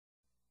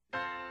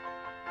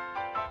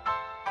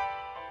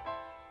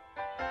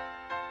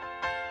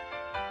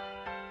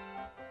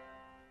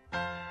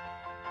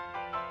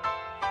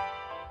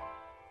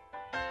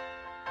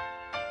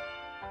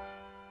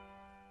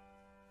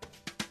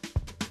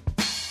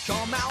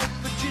Come out,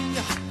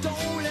 Virginia,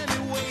 don't let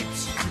me wait.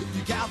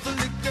 You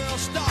Catholic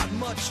girls start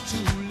much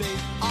too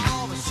late.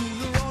 Oh, but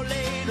sooner or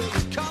later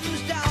it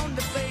comes down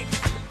to fate.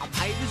 I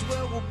might as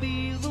well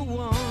be the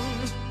one.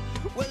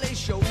 Well, they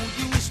showed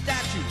you a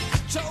statue,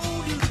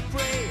 told you to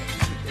pray.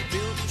 They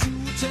built you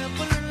a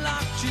temple and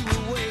locked you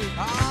away.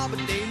 Ah, but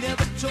they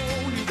never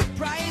told you the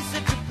price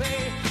that you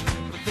pay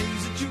for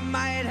things that you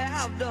might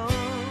have done.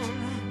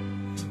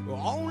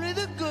 Only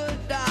the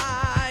good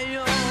die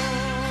young.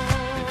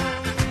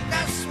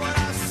 That's what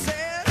I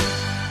said.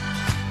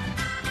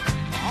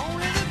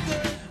 Only the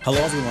good. Hello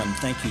everyone,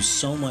 thank you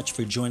so much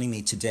for joining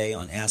me today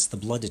on Ask the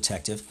Blood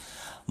Detective.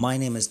 My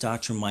name is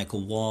Dr.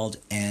 Michael Wald,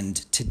 and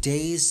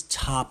today's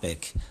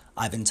topic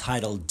I've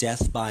entitled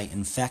Death by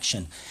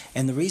Infection.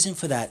 And the reason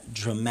for that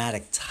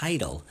dramatic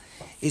title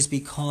is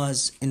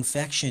because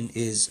infection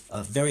is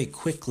very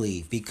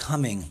quickly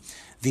becoming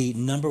the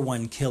number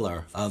one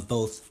killer of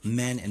both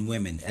men and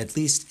women, at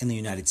least in the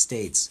United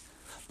States.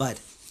 But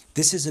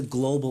this is a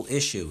global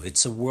issue.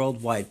 It's a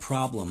worldwide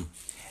problem,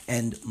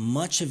 and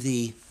much of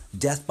the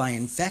death by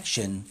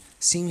infection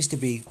seems to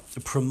be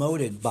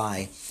promoted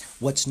by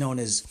what's known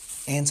as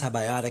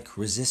antibiotic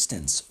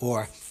resistance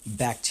or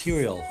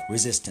bacterial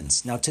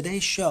resistance. Now,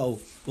 today's show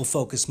will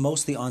focus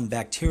mostly on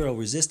bacterial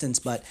resistance,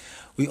 but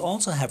we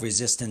also have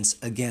resistance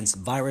against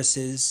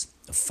viruses,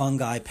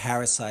 fungi,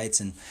 parasites,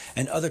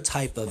 and other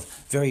type of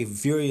very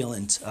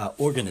virulent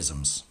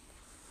organisms.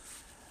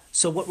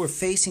 So what we're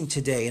facing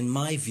today, in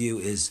my view,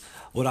 is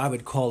what I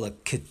would call a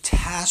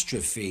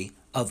catastrophe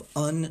of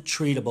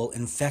untreatable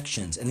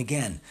infections. And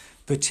again,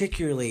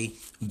 particularly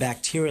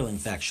bacterial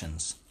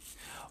infections.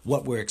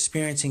 What we're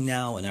experiencing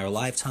now in our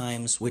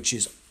lifetimes, which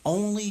is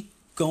only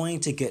going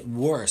to get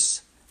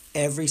worse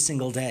every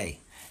single day,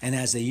 and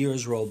as the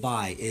years roll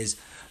by, is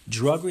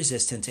drug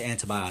resistant to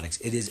antibiotics.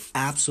 It is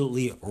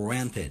absolutely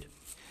rampant.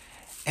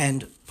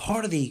 And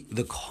part of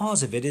the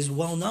cause of it is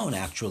well known,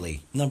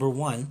 actually. Number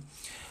one,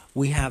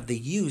 we have the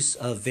use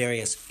of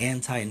various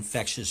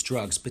anti-infectious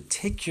drugs,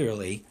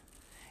 particularly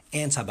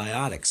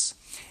antibiotics.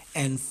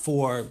 And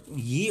for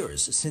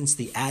years, since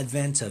the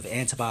advent of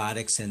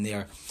antibiotics and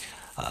their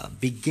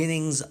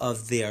beginnings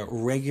of their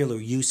regular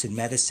use in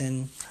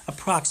medicine,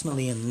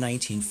 approximately in the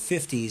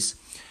 1950s,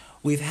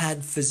 we've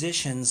had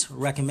physicians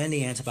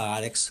recommending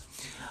antibiotics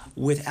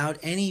without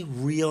any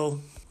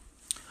real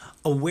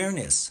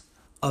awareness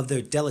of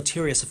their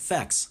deleterious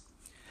effects.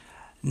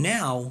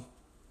 Now,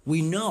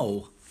 we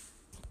know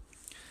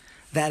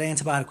that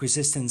antibiotic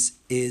resistance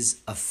is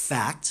a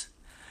fact,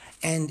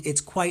 and it's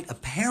quite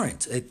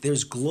apparent.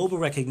 There's global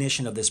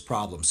recognition of this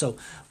problem. So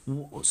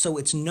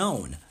it's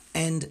known.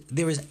 And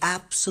there is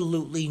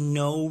absolutely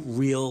no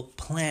real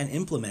plan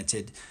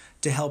implemented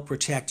to help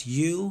protect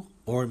you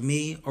or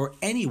me or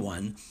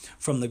anyone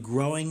from the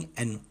growing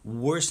and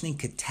worsening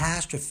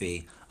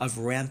catastrophe of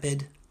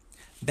rampant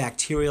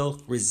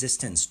bacterial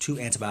resistance to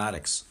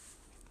antibiotics.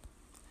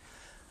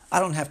 I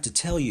don't have to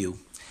tell you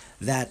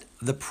that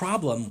the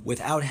problem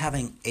without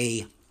having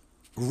a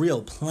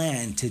real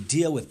plan to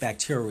deal with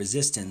bacterial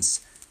resistance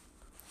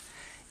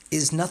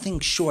is nothing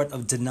short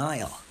of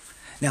denial.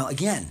 Now,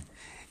 again,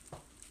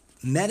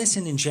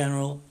 medicine in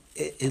general,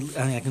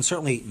 I can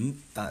certainly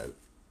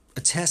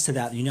attest to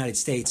that in the United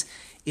States,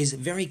 is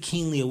very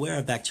keenly aware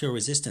of bacterial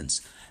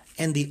resistance.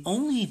 And the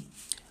only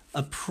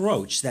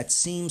approach that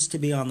seems to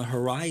be on the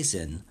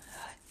horizon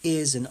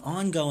is an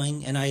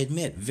ongoing, and I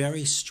admit,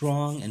 very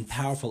strong and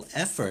powerful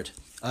effort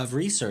of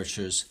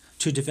researchers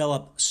to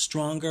develop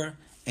stronger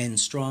and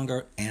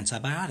stronger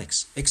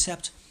antibiotics.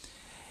 Except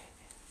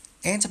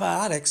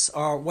antibiotics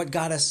are what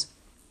got us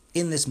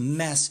in this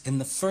mess in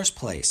the first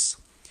place.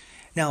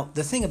 Now,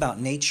 the thing about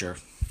nature,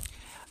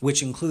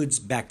 which includes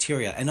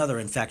bacteria and other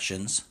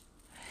infections,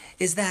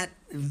 is that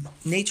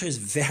nature is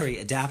very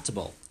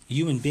adaptable.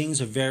 Human beings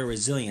are very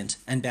resilient,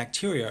 and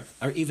bacteria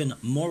are even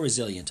more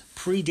resilient,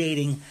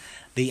 predating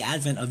the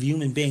advent of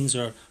human beings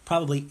or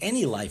probably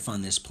any life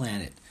on this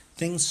planet.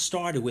 Things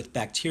started with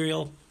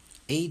bacterial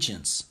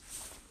agents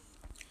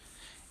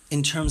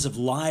in terms of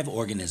live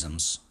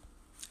organisms.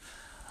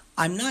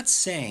 I'm not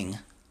saying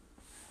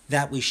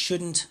that we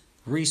shouldn't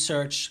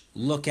research,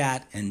 look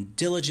at, and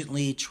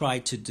diligently try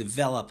to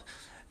develop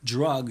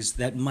drugs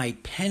that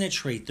might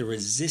penetrate the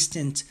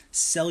resistant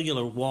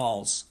cellular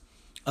walls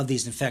of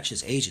these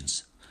infectious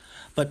agents.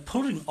 But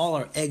putting all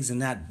our eggs in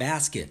that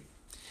basket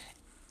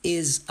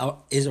is a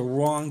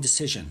wrong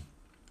decision.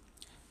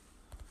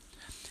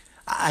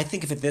 I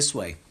think of it this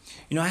way.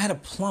 I had a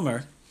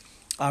plumber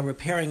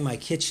repairing my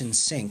kitchen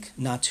sink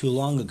not too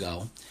long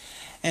ago,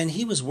 and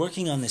he was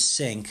working on the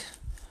sink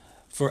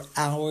for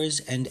hours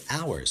and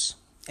hours.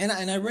 And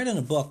I read in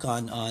a book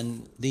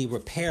on the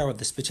repair of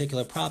this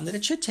particular problem that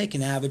it should take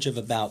an average of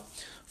about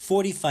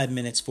 45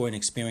 minutes for an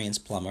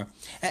experienced plumber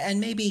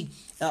and maybe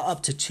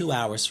up to 2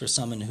 hours for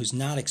someone who's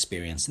not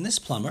experienced. And this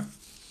plumber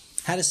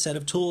had a set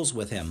of tools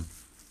with him.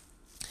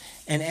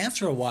 And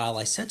after a while,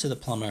 I said to the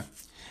plumber,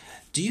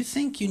 "Do you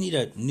think you need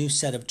a new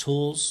set of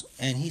tools?"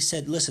 And he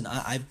said, "Listen,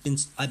 I've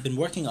been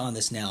working on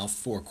this now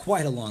for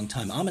quite a long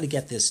time. I'm going to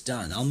get this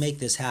done. I'll make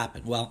this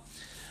happen." Well,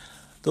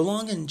 The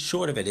long and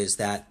short of it is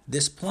that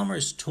this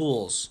plumber's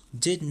tools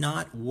did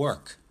not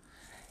work.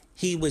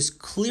 He was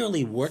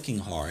clearly working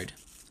hard.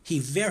 He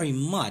very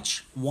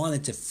much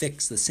wanted to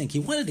fix the sink. He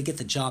wanted to get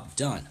the job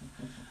done.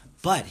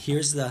 But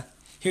here's the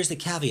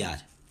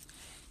caveat.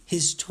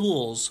 His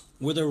tools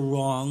were the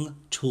wrong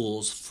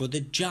tools for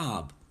the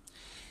job.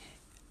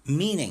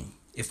 Meaning,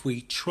 if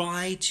we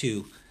try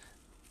to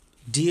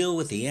deal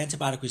with the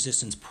antibiotic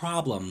resistance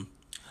problem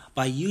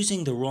by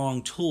using the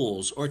wrong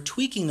tools or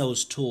tweaking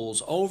those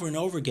tools over and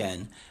over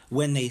again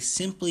when they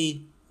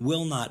simply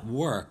will not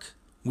work,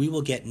 we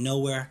will get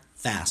nowhere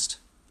fast.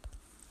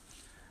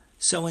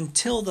 So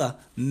until the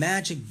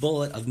magic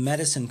bullet of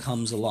medicine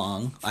comes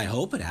along, I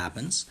hope it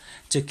happens,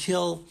 to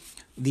kill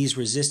these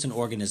resistant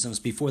organisms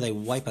before they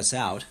wipe us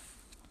out,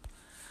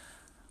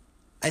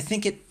 I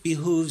think it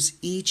behooves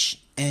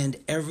each and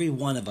every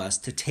one of us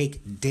to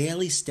take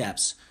daily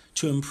steps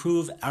to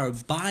improve our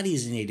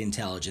body's innate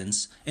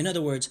intelligence. In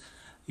other words,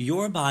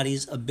 your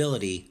body's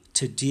ability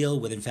to deal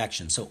with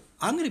infection. So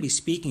I'm going to be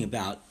speaking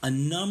about a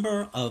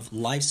number of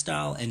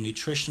lifestyle and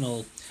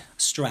nutritional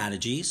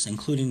strategies,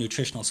 including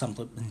nutritional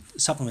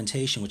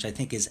supplementation, which I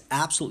think is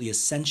absolutely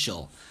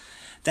essential,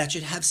 that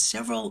should have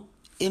several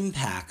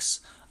impacts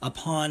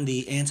upon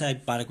the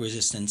antibiotic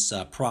resistance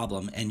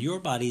problem and your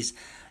body's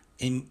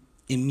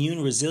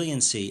immune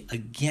resiliency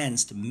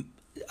against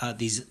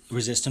these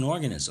resistant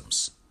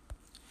organisms.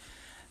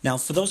 Now,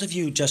 for those of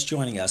you just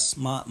joining us,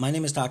 my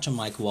name is Dr.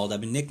 Michael Wald.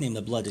 I've been nicknamed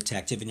the Blood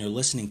Detective, and you're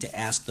listening to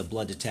Ask the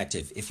Blood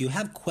Detective. If you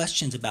have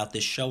questions about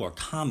this show or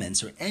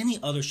comments or any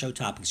other show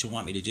topics you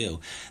want me to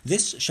do,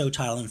 this show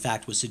title, in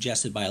fact, was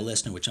suggested by a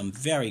listener, which I'm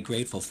very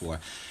grateful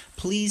for.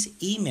 Please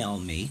email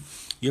me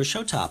your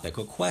show topic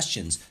or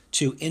questions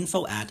to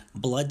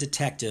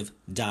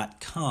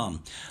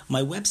info@blooddetective.com.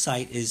 My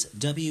website is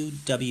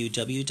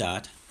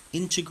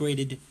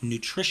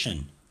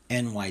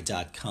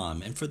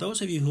www.integratednutritionny.com. And for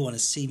those of you who want to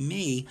see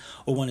me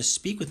or want to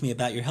speak with me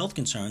about your health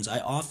concerns, I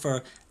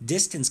offer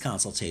distance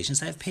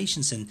consultations. I have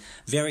patients in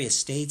various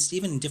states,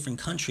 even in different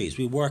countries.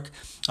 We work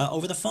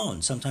over the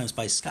phone, sometimes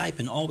by Skype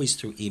and always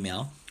through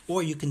email.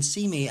 Or you can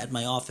see me at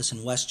my office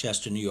in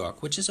Westchester, New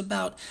York, which is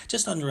about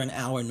just under an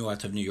hour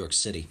north of New York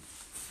City.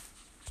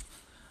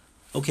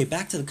 Okay,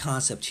 back to the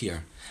concept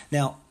here.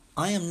 Now,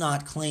 I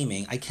cannot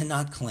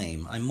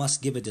claim, I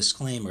must give a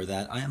disclaimer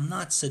that I am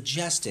not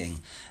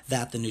suggesting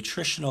that the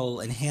nutritional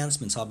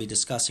enhancements I'll be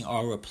discussing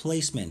are a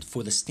replacement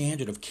for the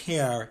standard of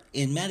care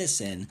in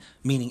medicine,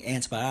 meaning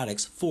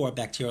antibiotics, for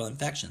bacterial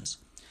infections.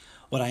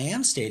 What I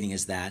am stating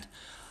is that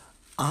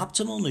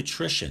optimal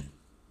nutrition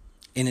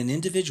in an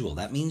individual,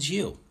 that means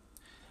you,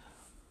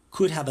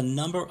 could have a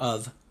number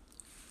of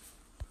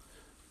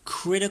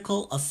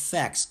critical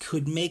effects,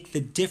 could make the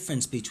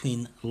difference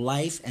between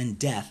life and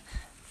death,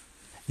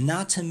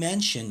 not to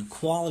mention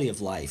quality of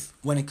life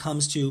when it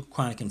comes to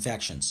chronic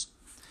infections.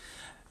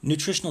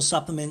 Nutritional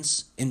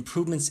supplements,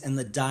 improvements in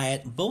the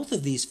diet, both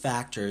of these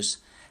factors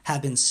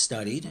have been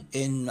studied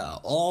in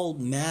all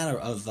manner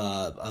of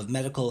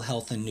medical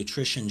health and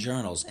nutrition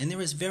journals. And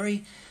there's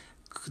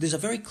a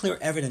very clear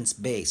evidence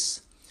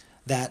base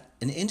that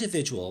an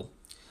individual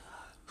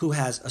who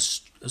has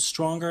a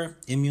stronger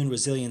immune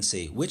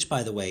resiliency, which,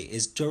 by the way,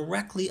 is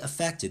directly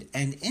affected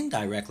and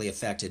indirectly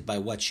affected by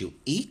what you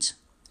eat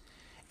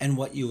and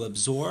what you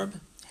absorb,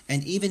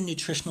 and even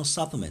nutritional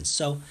supplements.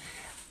 So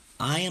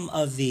I am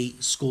of the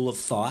school of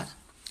thought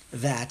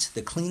that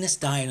the cleanest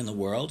diet in the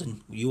world,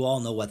 and you all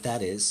know what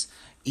that is,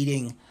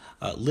 eating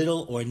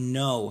little or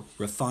no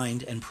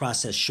refined and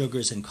processed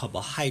sugars and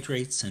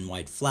carbohydrates and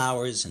white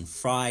flours and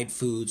fried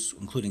foods,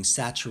 including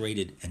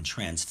saturated and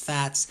trans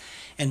fats,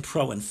 and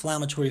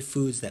pro-inflammatory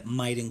foods that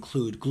might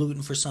include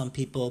gluten for some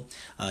people,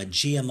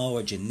 GMO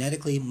or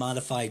genetically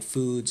modified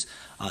foods,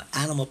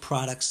 animal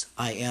products.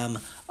 I am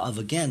of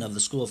the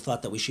school of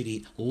thought that we should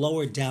eat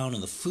lower down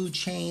on the food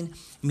chain,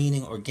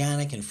 meaning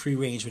organic and free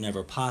range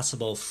whenever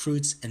possible,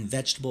 fruits and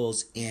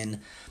vegetables in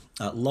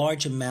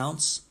large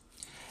amounts.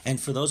 And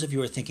for those of you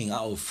who are thinking,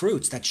 oh,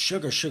 fruits, that's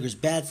sugar's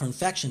bad for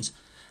infections.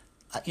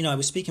 I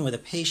was speaking with a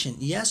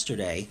patient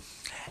yesterday,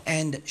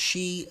 and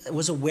she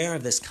was aware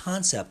of this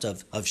concept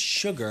of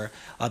sugar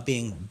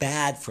being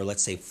bad for,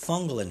 let's say,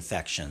 fungal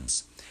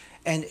infections.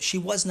 And she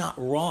was not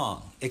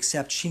wrong,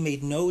 except she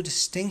made no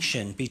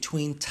distinction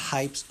between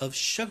types of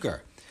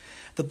sugar.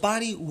 The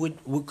body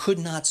could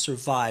not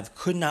survive,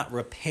 could not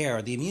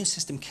repair. The immune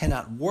system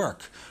cannot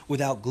work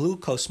without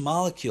glucose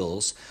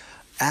molecules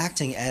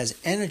acting as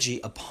energy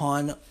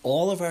upon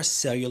all of our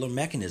cellular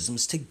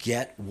mechanisms to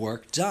get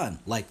work done,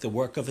 like the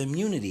work of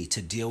immunity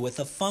to deal with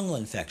a fungal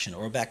infection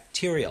or a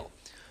bacterial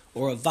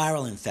or a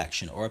viral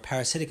infection or a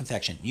parasitic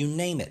infection, you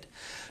name it.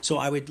 So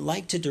I would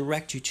like to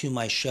direct you to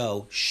my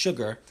show,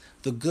 Sugar,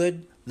 the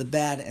Good, the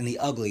Bad, and the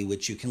Ugly,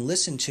 which you can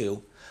listen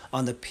to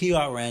on the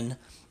prnfm.com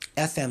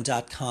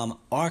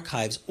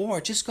archives, or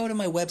just go to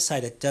my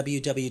website at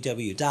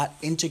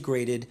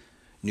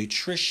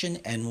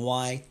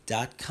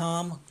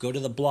www.integratednutritionny.com. Go to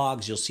the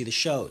blogs, you'll see the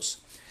shows.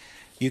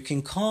 You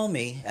can call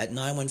me at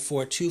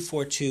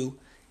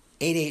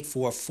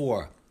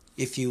 914-242-8844.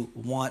 if you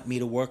want me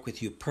to work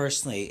with you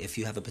personally, if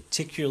you have a a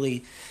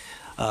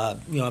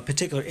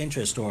particular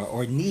interest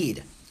or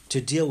need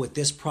to deal with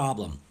this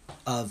problem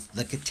of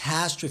the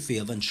catastrophe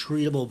of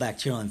untreatable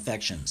bacterial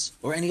infections,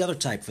 or any other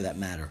type for that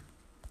matter.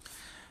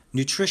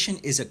 Nutrition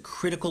is a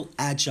critical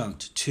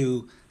adjunct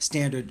to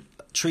standard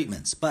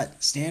treatments,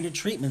 but standard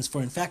treatments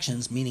for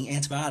infections, meaning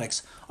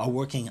antibiotics, are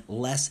working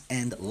less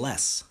and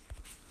less.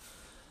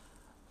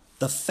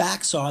 The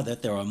facts are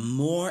that there are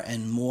more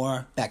and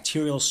more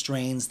bacterial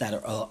strains that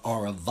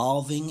are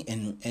evolving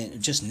in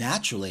just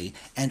naturally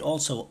and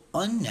also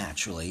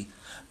unnaturally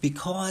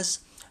because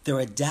they're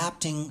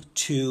adapting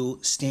to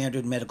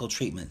standard medical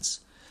treatments.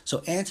 So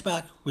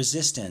antibiotic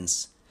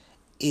resistance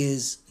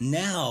is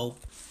now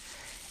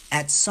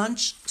at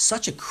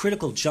such a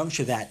critical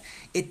juncture that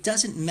it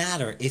doesn't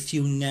matter if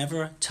you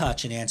never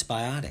touch an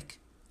antibiotic.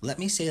 Let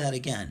me say that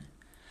again.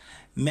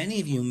 Many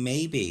of you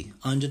may be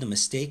under the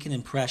mistaken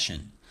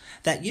impression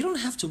that you don't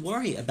have to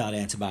worry about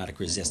antibiotic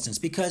resistance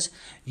because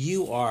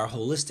you are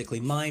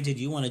holistically minded,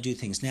 you want to do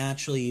things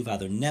naturally, you've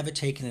either never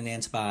taken an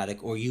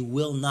antibiotic or you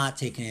will not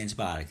take an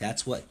antibiotic.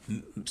 That's what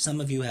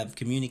some of you have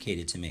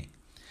communicated to me.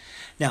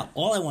 Now,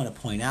 all I want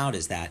to point out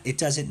is that it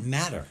doesn't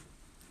matter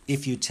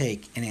if you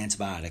take an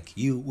antibiotic.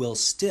 You will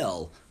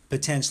still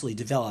potentially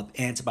develop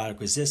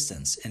antibiotic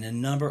resistance in a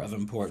number of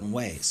important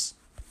ways.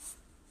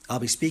 I'll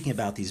be speaking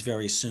about these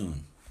very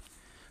soon.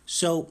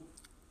 So,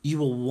 you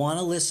will want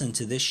to listen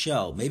to this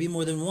show, maybe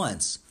more than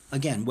once,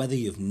 again, whether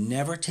you've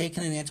never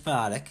taken an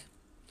antibiotic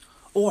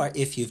or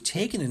if you've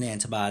taken an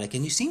antibiotic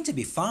and you seem to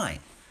be fine.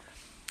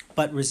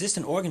 But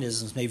resistant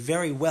organisms may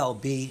very well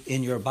be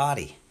in your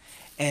body.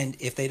 And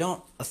if they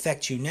don't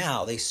affect you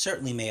now, they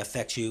certainly may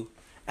affect you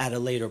at a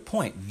later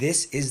point.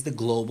 This is the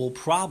global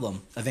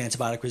problem of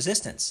antibiotic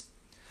resistance.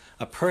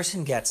 A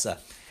person gets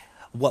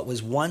what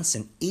was once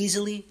an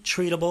easily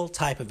treatable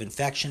type of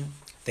infection.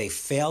 They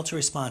fail to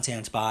respond to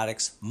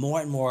antibiotics.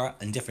 More and more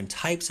and different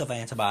types of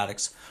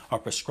antibiotics are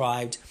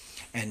prescribed,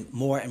 and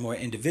more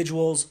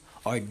individuals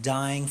are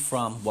dying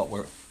from what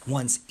were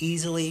once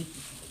easily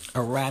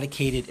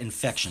eradicated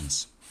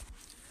infections.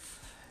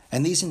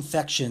 And these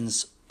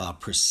infections are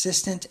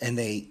persistent and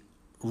they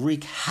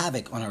wreak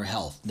havoc on our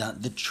health. Now,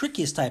 the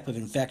trickiest type of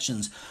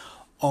infections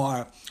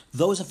are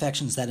those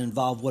infections that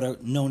involve what are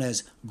known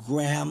as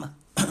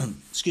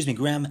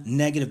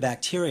gram-negative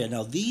bacteria.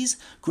 Now, these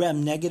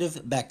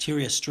gram-negative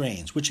bacteria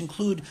strains, which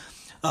include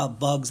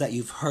bugs that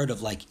you've heard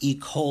of like E.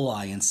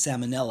 coli and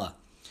Salmonella,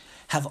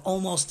 have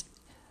almost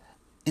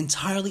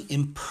entirely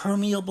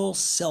impermeable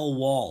cell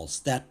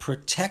walls that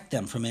protect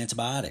them from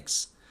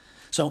antibiotics.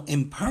 So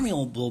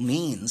impermeable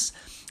means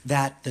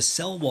that the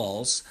cell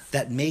walls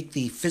that make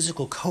the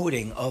physical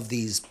coating of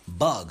these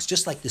bugs,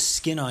 just like the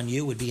skin on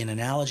you would be an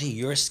analogy,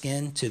 your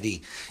skin to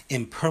the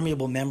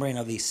impermeable membrane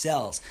of these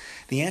cells,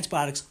 the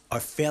antibiotics are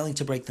failing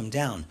to break them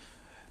down.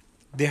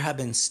 There have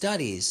been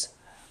studies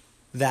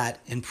that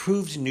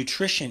improved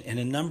nutrition in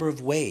a number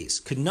of ways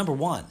could, number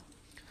one,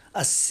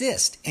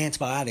 assist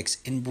antibiotics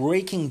in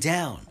breaking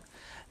down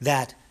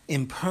that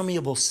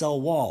impermeable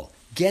cell wall,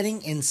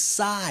 getting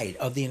inside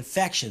of the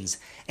infections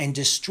and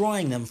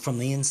destroying them from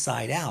the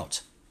inside out.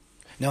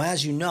 Now,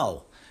 as you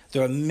know,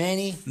 there are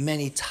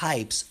many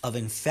types of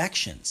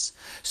infections.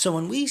 So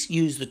when we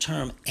use the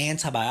term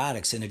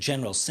antibiotics in a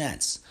general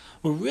sense,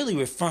 we're really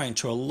referring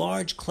to a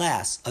large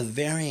class of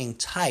varying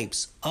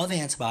types of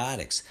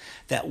antibiotics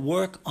that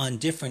work on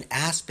different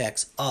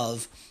aspects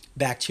of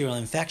bacterial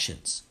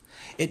infections.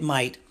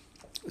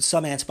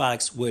 Some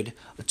antibiotics would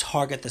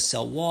target the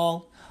cell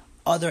wall.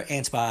 Other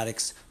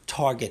antibiotics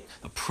target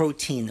a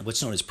protein,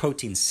 what's known as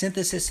protein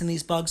synthesis in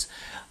these bugs.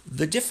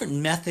 The different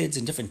methods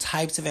and different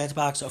types of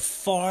antibiotics are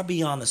far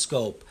beyond the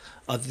scope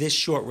of this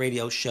short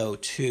radio show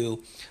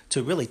to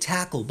really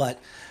tackle. But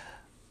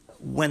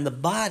when the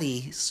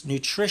body's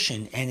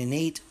nutrition and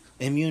innate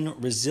immune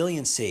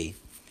resiliency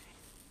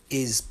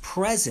is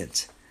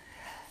present,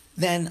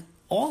 then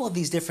all of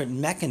these different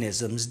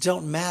mechanisms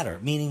don't matter,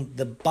 meaning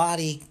the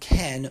body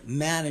can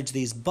manage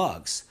these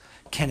bugs.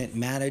 Can it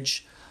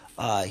manage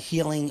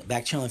healing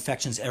bacterial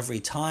infections every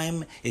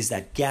time? Is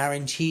that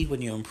guaranteed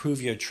when you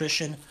improve your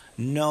nutrition?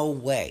 No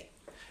way.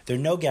 There are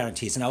no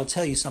guarantees. And I will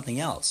tell you something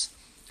else.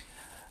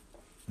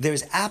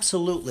 There's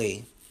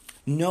absolutely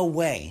no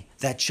way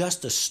that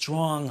just a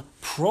strong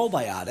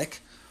probiotic,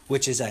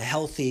 which is a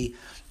healthy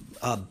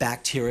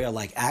bacteria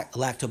like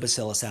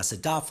Lactobacillus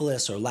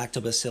acidophilus or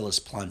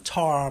Lactobacillus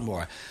plantarum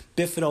or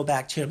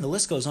Bifidobacterium, the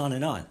list goes on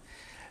and on.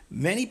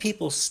 Many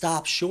people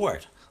stop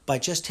short by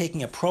just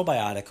taking a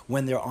probiotic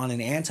when they're on an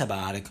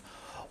antibiotic,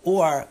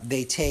 or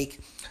they take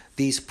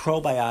these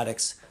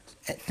probiotics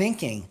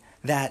thinking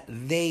that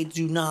they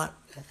do not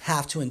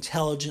have to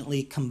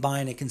intelligently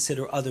combine and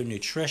consider other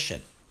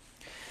nutrition.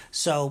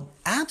 So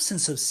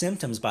absence of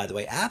symptoms, by the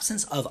way,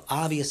 absence of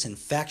obvious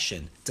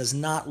infection does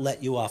not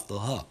let you off the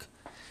hook.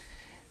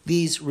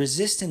 These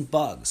resistant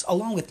bugs,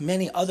 along with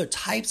many other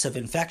types of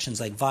infections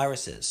like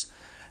viruses,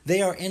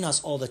 they are in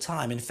us all the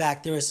time. In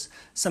fact, there is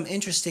some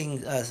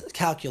interesting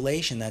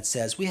calculation that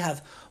says we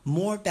have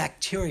more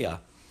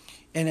bacteria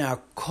in our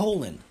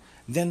colon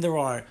than there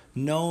are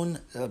known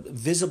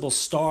visible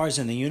stars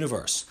in the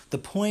universe. The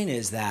point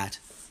is that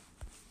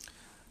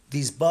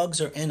these bugs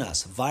are in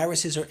us,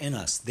 viruses are in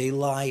us, they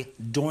lie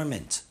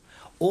dormant.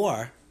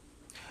 Or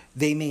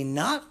they may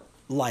not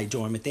lie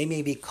dormant, they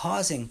may be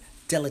causing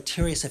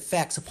deleterious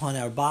effects upon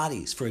our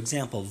bodies. For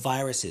example,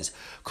 viruses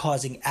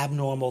causing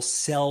abnormal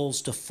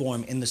cells to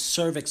form in the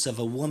cervix of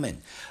a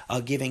woman,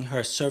 giving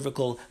her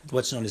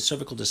what's known as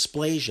cervical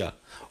dysplasia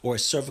or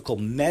cervical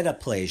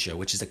metaplasia,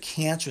 which is a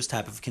cancerous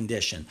type of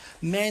condition.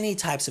 Many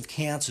types of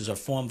cancers are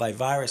formed by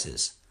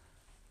viruses.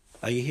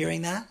 Are you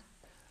hearing that?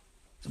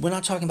 We're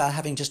not talking about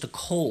having just a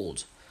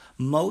cold.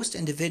 Most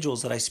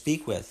individuals that I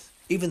speak with,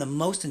 even the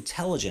most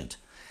intelligent,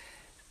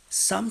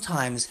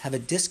 sometimes have a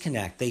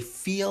disconnect. They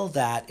feel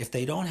that if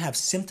they don't have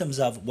symptoms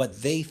of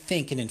what they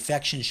think an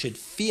infection should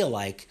feel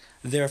like,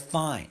 they're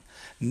fine.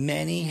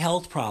 Many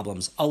health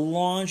problems, a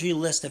laundry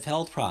list of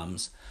health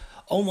problems,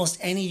 almost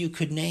any you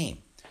could name,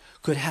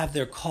 could have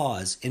their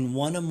cause in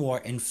one or more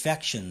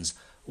infections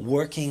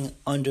working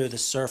under the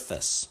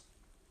surface.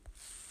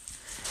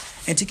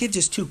 And to give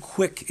just two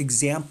quick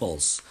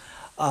examples,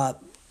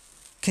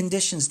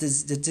 conditions,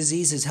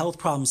 diseases, health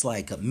problems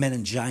like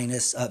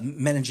meningitis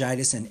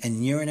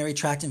and urinary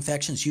tract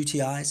infections,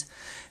 UTIs,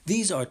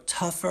 these are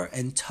tougher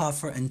and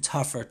tougher and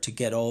tougher to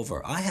get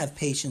over. I have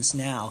patients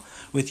now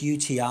with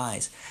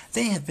UTIs.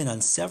 They have been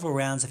on several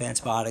rounds of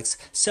antibiotics,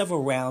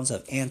 several rounds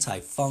of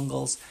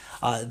antifungals.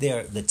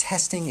 The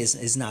testing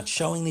is not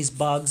showing these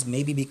bugs,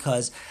 maybe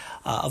because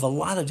of a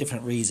lot of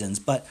different reasons.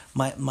 But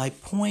my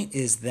point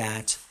is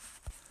that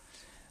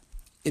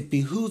it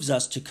behooves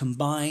us to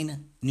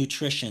combine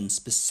nutrition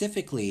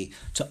specifically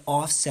to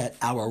offset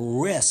our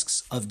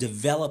risks of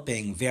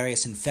developing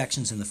various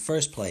infections in the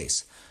first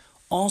place.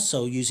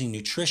 Also using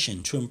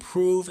nutrition to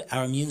improve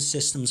our immune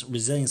system's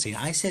resiliency.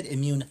 I said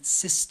immune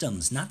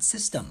systems, not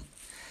system.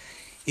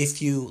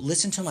 If you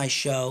listen to my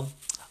show,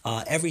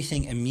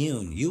 Everything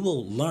Immune, you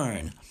will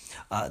learn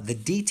the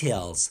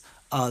details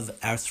of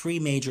our three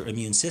major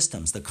immune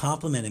systems: the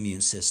complement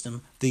immune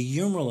system, the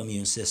humoral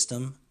immune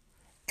system,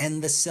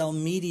 and the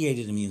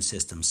cell-mediated immune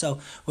system. So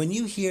when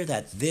you hear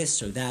that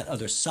this or that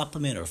other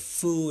supplement or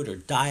food or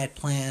diet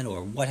plan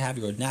or what have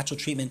you, or natural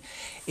treatment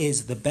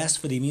is the best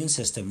for the immune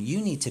system, you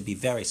need to be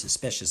very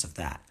suspicious of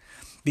that,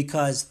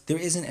 because there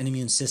isn't an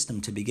immune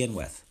system to begin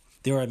with.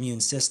 There are immune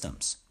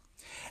systems.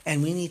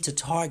 And we need to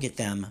target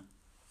them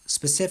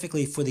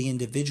specifically for the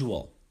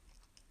individual.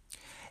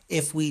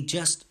 If we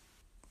just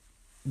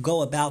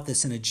go about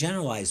this in a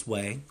generalized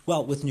way,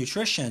 well, with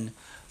nutrition,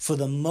 for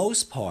the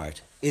most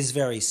part, is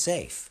very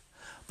safe.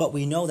 But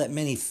we know that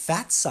many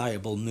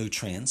fat-soluble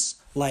nutrients,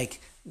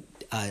 like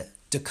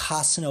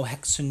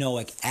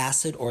docosahexaenoic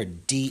acid or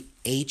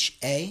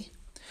DHA,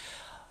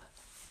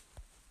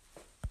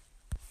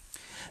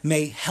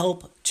 may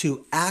help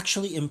to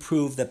actually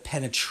improve the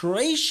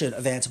penetration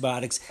of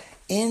antibiotics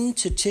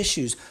into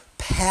tissues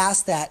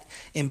past that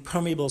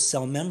impermeable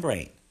cell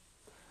membrane.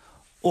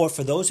 Or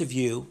for those of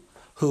you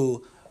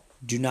who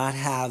do not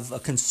have a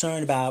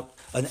concern about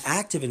an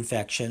active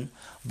infection,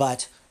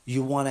 but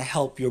you want to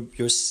help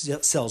your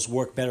cells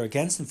work better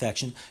against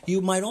infection, you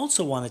might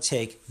also want to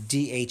take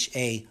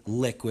DHA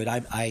liquid.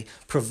 I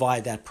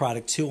provide that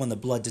product too on the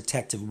Blood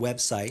Detective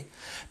website,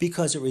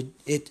 because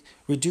it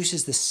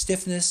reduces the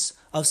stiffness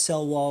of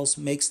cell walls,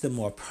 makes them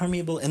more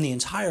permeable. In the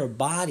entire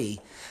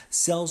body,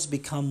 cells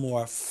become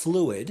more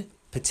fluid,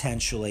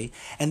 potentially,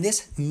 and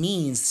this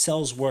means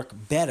cells work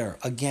better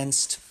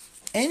against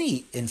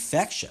any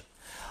infection.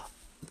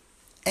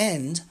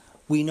 And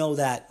we know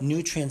that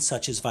nutrients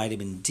such as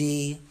vitamin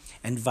D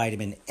and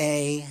vitamin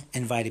A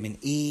and vitamin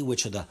E,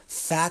 which are the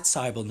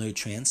fat-soluble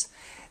nutrients,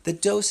 the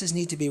doses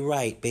need to be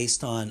right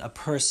based on a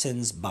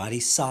person's body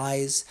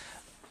size,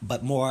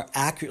 but more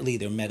accurately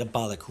their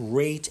metabolic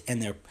rate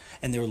and their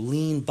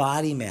lean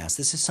body mass.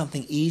 This is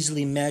something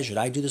easily measured.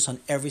 I do this on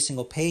every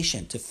single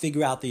patient to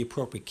figure out the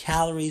appropriate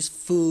calories,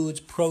 foods,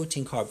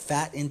 protein, carb,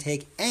 fat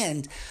intake,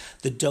 and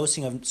the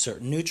dosing of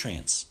certain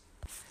nutrients.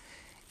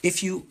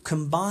 If you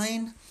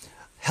combine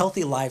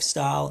healthy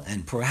lifestyle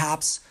and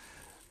perhaps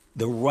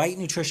the right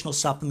nutritional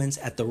supplements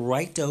at the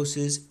right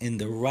doses in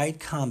the right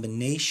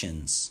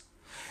combinations,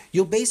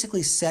 you'll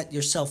basically set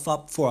yourself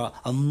up for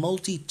a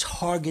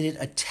multi-targeted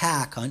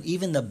attack on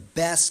even the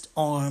best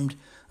armed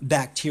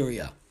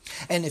bacteria.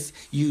 And if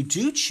you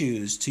do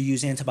choose to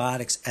use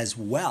antibiotics as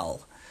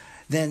well,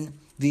 then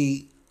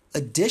the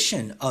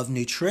addition of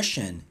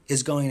nutrition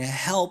is going to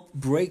help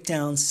break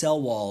down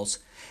cell walls.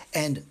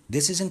 And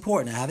this is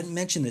important, I haven't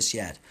mentioned this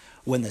yet.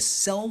 When the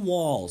cell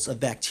walls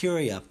of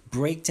bacteria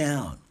break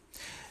down,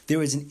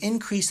 there is an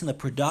increase in the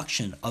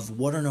production of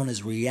what are known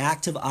as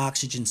reactive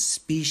oxygen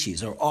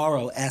species, or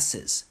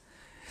ROSs.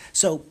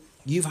 So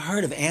you've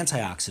heard of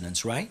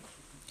antioxidants, right?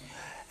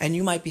 And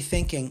you might be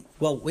thinking,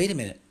 well, wait a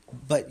minute,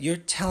 but you're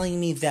telling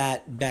me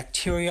that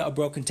bacteria are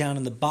broken down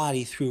in the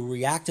body through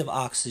reactive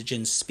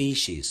oxygen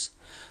species.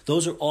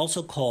 Those are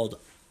also called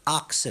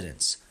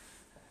oxidants.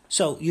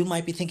 So you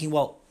might be thinking,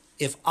 well,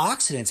 if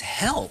oxidants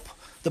help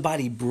the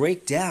body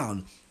break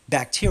down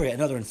bacteria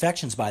and other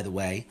infections, by the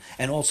way,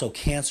 and also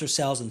cancer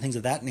cells and things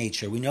of that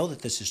nature, we know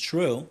that this is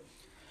true,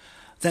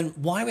 then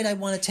why would I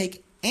want to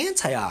take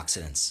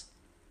antioxidants?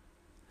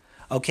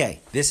 Okay,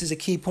 this is a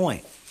key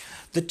point.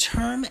 The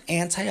term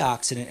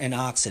antioxidant and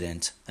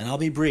oxidant, and I'll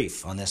be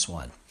brief on this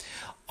one,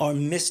 are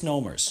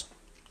misnomers.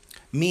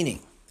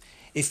 Meaning,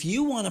 if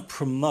you want to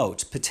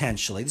promote,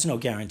 potentially, there's no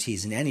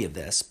guarantees in any of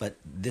this, but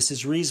this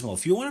is reasonable.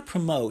 If you want to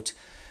promote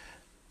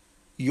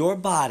your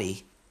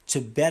body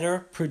to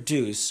better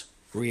produce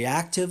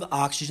reactive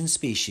oxygen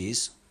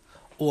species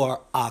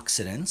or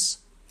oxidants,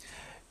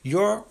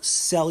 your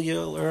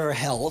cellular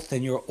health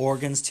and your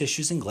organs,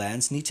 tissues, and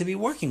glands need to be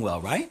working well,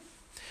 right?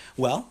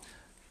 Well,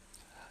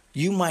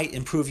 you might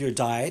improve your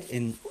diet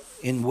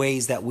in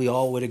ways that we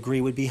all would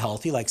agree would be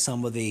healthy, like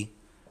some of the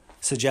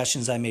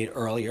suggestions I made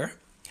earlier.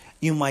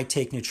 You might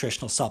take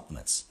nutritional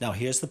supplements. Now,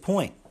 here's the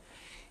point.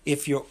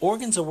 If your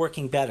organs are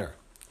working better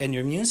and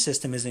your immune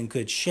system is in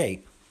good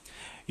shape,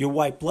 your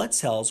white blood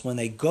cells, when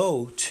they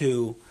go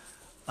to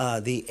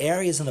the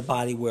areas in the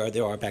body where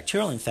there are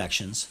bacterial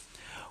infections,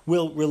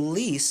 will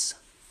release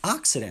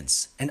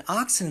oxidants. And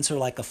oxidants are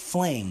like a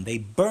flame. They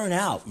burn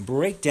out and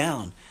break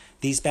down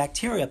these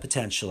bacteria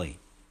potentially.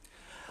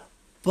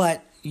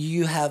 But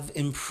you have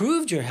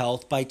improved your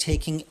health by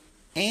taking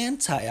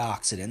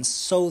antioxidants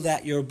so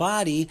that your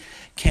body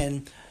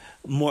can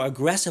more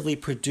aggressively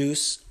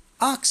produce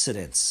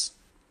oxidants.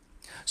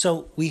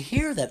 So we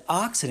hear that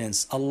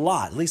oxidants a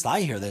lot, at least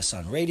I hear this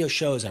on radio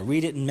shows, I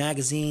read it in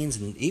magazines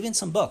and even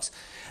some books,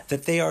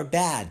 that they are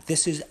bad.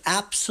 This is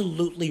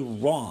absolutely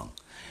wrong.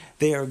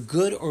 They are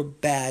good or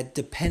bad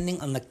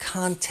depending on the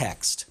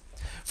context.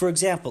 For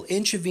example,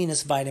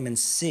 intravenous vitamin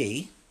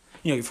C,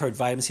 you've heard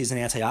vitamin C is an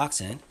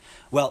antioxidant.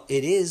 Well,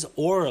 it is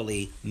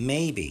orally,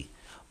 maybe.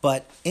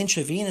 But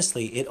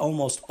intravenously, it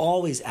almost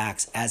always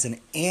acts as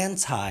an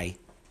antioxidant.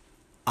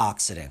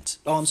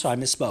 Oh, I'm sorry, I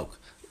misspoke.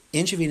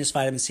 Intravenous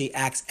vitamin C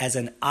acts as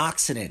an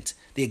oxidant,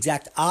 the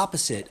exact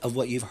opposite of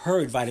what you've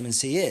heard vitamin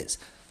C is.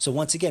 So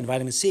once again,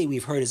 vitamin C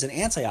we've heard is an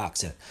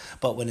antioxidant.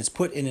 But when it's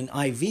put in an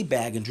IV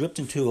bag and dripped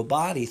into a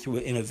body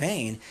in a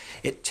vein,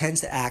 it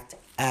tends to act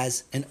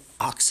as an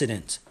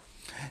oxidant.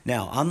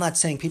 Now, I'm not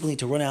saying people need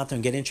to run out there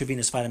and get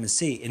intravenous vitamin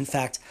C. In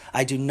fact,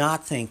 I do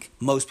not think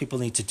most people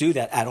need to do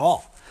that at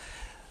all.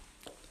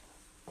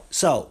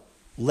 So,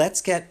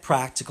 let's get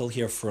practical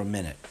here for a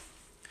minute.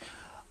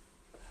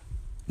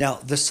 Now,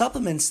 the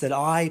supplements that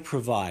I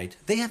provide,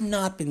 they have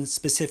not been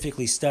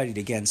specifically studied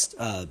against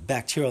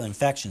bacterial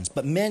infections,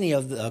 but many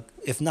of the,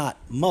 if not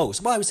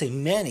most, well, I would say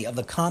many of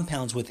the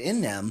compounds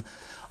within them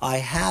I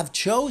have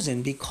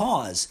chosen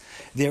because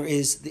there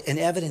is an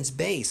evidence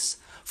base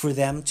for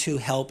them to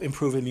help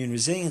improve immune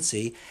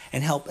resiliency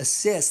and help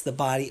assist the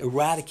body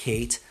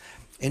eradicate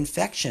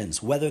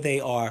infections, whether they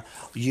are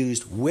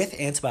used with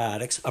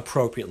antibiotics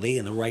appropriately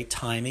in the right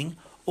timing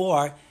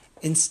or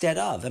instead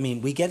of. I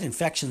mean, we get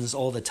infections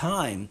all the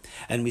time,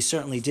 and we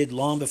certainly did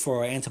long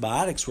before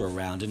antibiotics were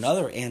around and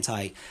other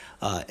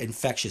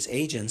anti-infectious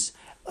agents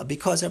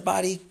because our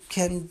body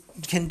can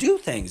do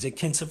things. It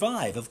can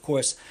survive. Of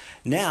course,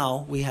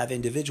 now we have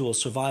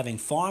individuals surviving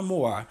far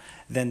more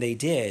than they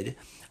did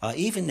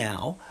even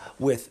now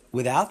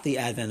without the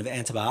advent of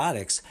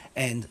antibiotics,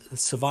 and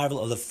survival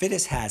of the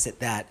fittest has it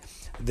that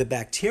the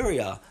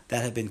bacteria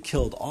that have been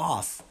killed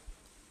off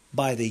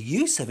by the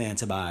use of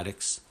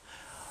antibiotics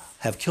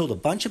have killed a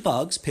bunch of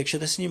bugs. Picture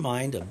this in your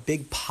mind, a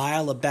big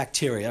pile of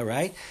bacteria,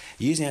 right?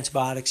 You use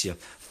antibiotics,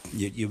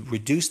 you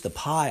reduce the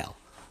pile,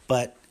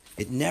 but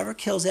it never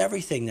kills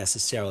everything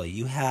necessarily.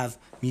 You have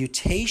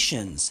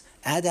mutations,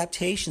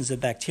 adaptations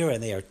of bacteria,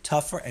 and they are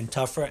tougher and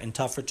tougher and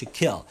tougher to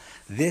kill.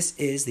 This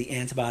is the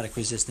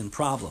antibiotic-resistant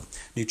problem.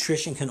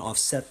 Nutrition can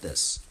offset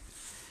this.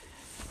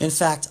 In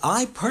fact,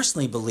 I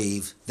personally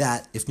believe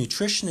that if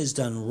nutrition is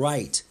done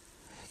right,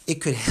 it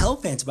could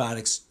help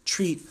antibiotics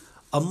treat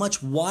a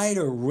much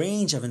wider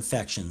range of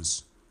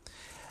infections.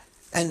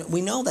 And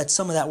we know that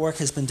some of that work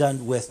has been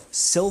done with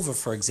silver,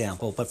 for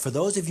example, but for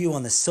those of you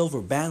on the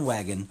silver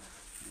bandwagon,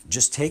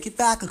 just take it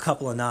back a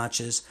couple of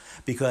notches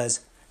because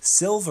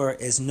silver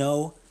is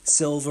no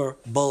silver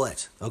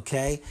bullet,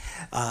 okay?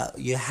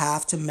 You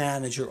have to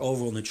manage your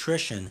overall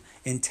nutrition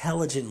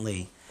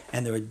intelligently,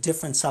 and there are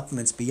different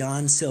supplements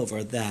beyond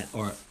silver that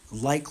are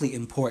likely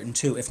important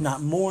too, if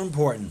not more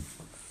important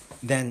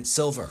than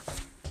silver.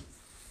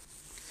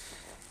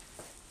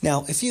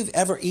 Now, if you've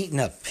ever eaten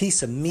a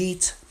piece of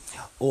meat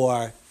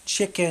or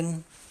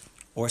chicken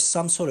or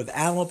some sort of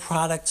animal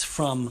product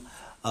from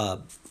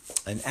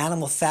an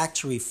animal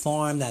factory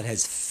farm that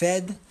has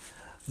fed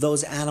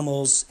those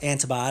animals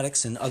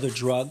antibiotics and other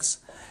drugs,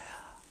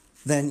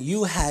 then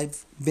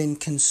you've been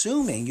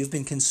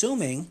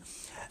consuming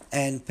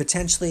and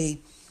potentially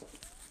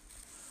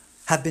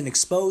have been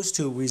exposed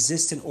to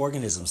resistant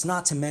organisms,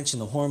 not to mention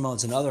the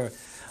hormones and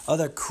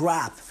other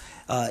crap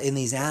in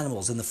these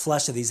animals, in the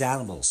flesh of these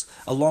animals,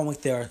 along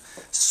with their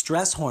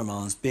stress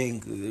hormones being,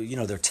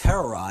 they're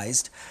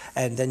terrorized,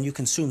 and then you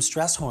consume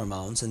stress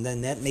hormones, and then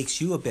that makes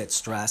you a bit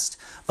stressed.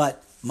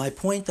 But my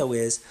point, though,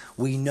 is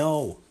we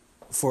know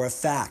for a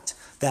fact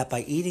that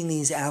by eating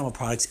these animal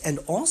products and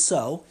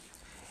also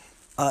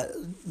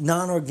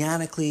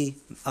non-organically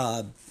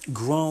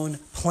grown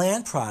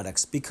plant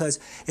products, because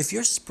if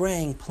you're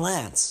spraying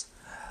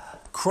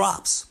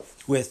crops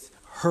with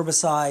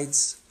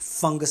herbicides,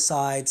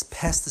 fungicides,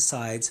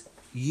 pesticides,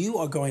 you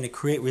are going to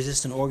create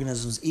resistant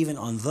organisms even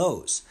on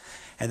those.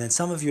 And then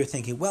some of you are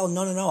thinking, well,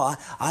 no,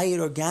 I eat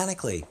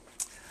organically.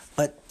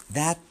 But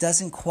that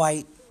doesn't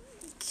quite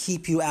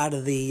keep you out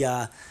of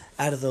the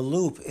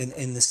loop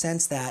in the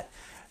sense that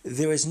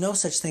there is no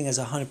such thing as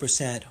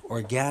 100%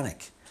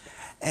 organic.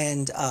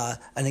 And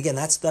again,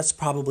 that's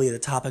probably the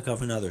topic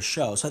of another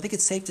show. So I think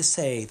it's safe to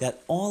say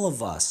that all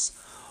of us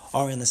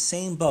are in the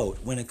same boat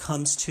when it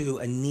comes to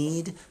a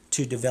need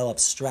to develop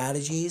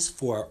strategies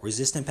for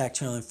resistant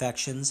bacterial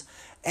infections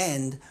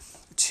and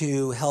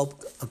to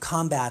help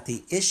combat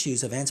the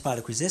issues of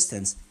antibiotic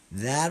resistance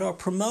that are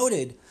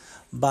promoted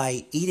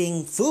by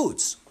eating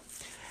foods.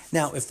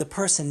 Now, if the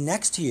person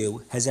next to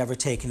you has ever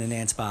taken an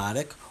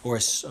antibiotic or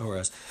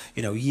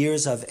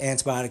years of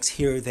antibiotics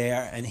here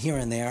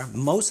and there,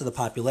 most of the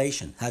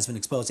population has been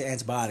exposed to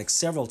antibiotics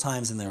several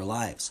times in their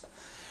lives.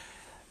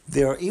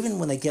 Even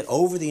when they get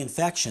over the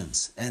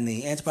infections and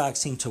the antibiotics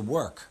seem to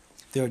work,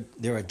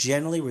 there are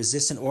generally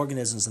resistant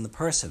organisms in the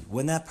person.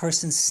 When that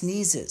person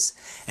sneezes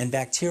and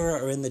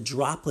bacteria are in the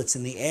droplets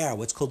in the air,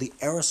 what's called the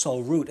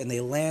aerosol route, and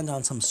they land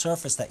on some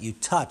surface that you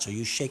touch or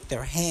you shake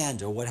their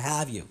hand or what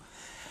have you,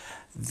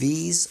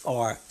 these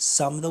are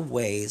some of the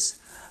ways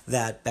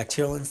that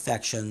bacterial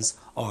infections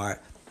are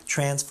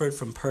transferred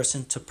from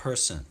person to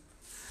person.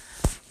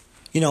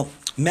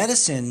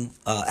 Medicine,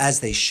 as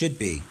they should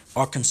be,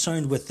 are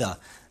concerned with the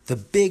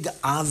big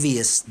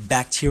obvious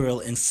bacterial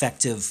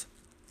infective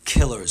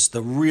killers,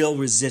 the real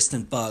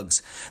resistant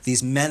bugs,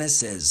 these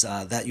menaces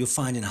that you'll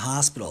find in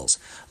hospitals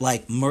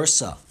like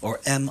MRSA or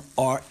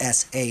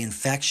MRSA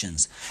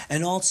infections,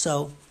 and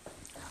also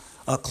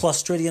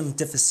Clostridium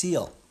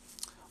difficile,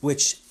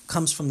 which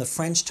comes from the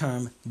French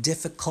term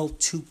difficult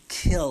to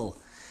kill.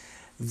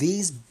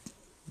 These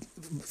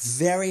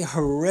very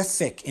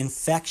horrific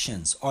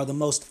infections are the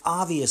most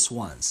obvious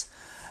ones.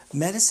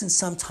 Medicine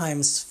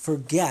sometimes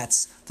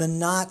forgets the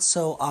not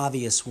so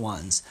obvious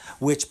ones,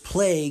 which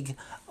plague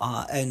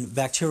and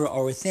bacteria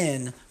are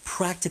within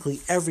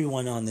practically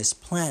everyone on this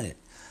planet.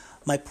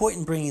 My point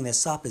in bringing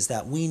this up is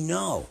that we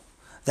know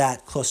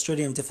that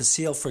Clostridium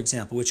difficile, for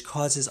example, which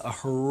causes a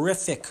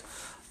horrific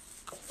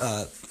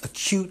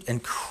acute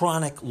and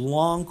chronic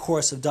long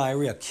course of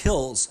diarrhea,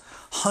 kills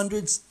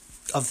hundreds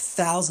of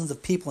thousands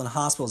of people in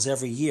hospitals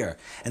every year.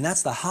 And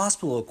that's the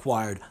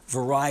hospital-acquired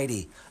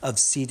variety of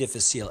C.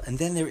 difficile. And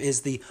then there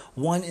is the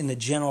one in the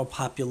general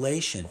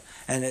population.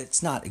 And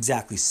it's not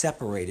exactly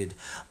separated,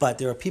 but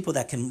there are people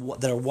that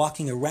are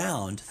walking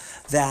around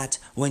that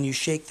when you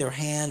shake their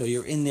hand or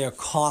you're in their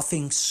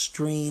coughing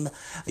stream,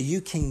 you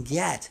can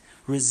get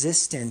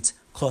resistant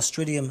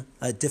Clostridium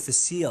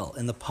difficile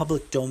in the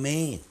public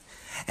domain.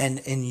 And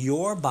in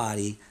your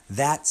body,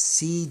 that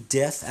C.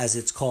 diff, as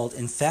it's called,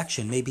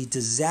 infection may be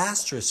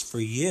disastrous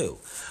for you,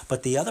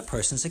 but the other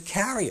person's a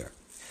carrier.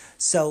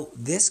 So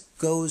this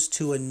goes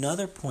to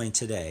another point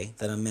today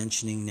that I'm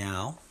mentioning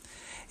now,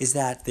 is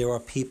that there are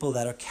people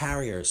that are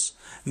carriers.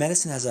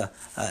 Medicine has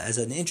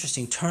an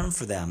interesting term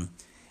for them.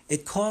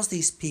 It calls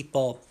these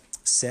people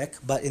sick,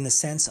 but in the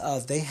sense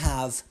of they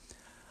have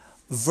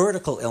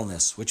vertical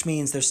illness, which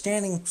means they're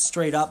standing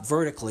straight up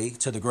vertically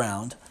to the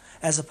ground,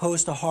 as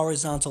opposed to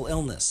horizontal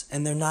illness,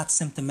 and they're not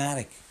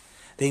symptomatic.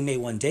 They may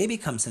one day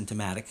become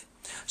symptomatic.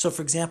 So,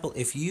 for example,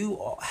 if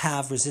you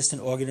have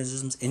resistant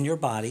organisms in your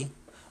body,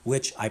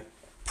 which I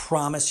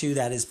promise you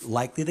that is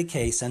likely the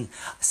case, and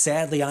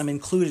sadly I'm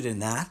included in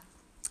that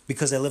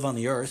because I live on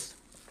the earth,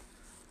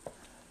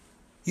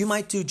 you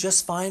might do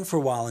just fine for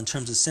a while in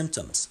terms of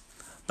symptoms.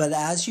 But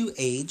as you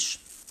age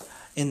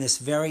in this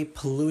very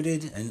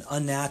polluted and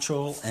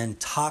unnatural and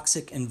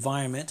toxic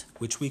environment,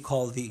 which we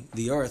call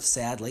the earth,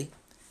 sadly,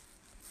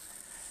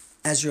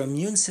 as your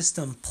immune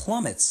system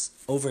plummets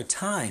over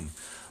time,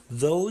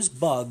 those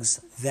bugs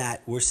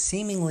that were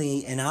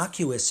seemingly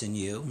innocuous in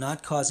you,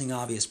 not causing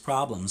obvious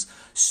problems,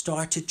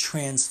 start to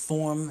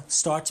transform,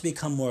 start to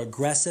become more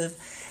aggressive,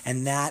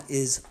 and that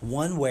is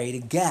one way to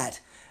get,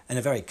 in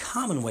a very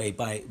common way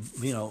by,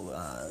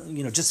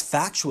 just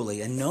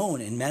factually and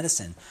known in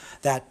medicine,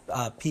 that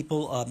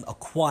people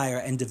acquire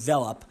and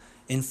develop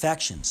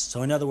infections.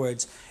 So in other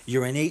words,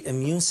 your innate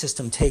immune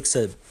system takes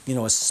a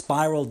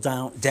spiral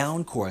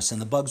down course,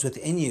 and the bugs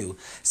within you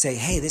say,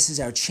 hey, this is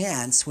our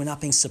chance. We're not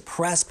being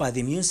suppressed by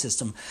the immune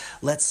system.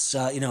 Let's,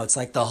 it's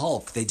like the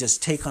Hulk. They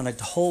just take on a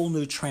whole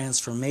new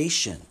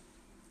transformation.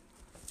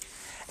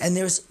 And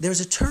there's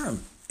a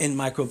term in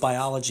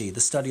microbiology, the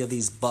study of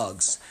these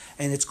bugs,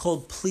 and it's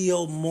called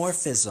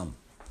pleomorphism.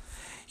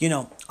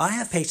 I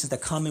have patients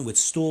that come in with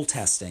stool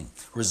testing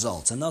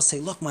results, and they'll say,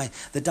 look,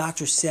 the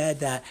doctor said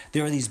that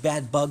there are these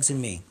bad bugs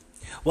in me.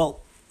 Well,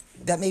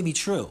 that may be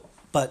true,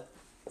 but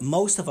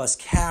most of us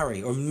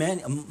carry, or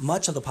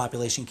much of the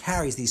population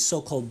carries these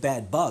so-called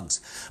bad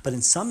bugs. But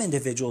in some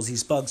individuals,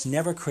 these bugs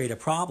never create a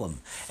problem.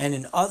 And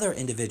in other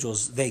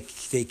individuals, they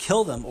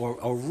kill them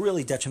or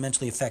really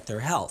detrimentally affect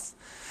their health.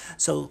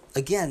 So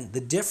again,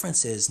 the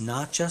difference is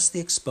not just the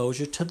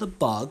exposure to the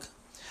bug,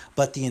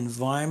 but the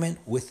environment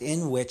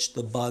within which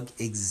the bug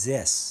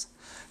exists.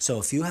 So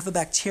if you have a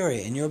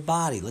bacteria in your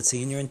body, let's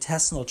say in your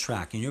intestinal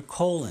tract, in your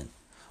colon,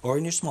 or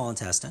in your small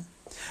intestine,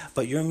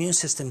 but your immune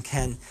system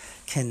can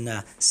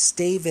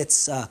stave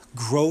its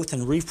growth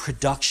and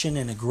reproduction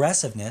and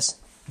aggressiveness,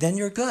 then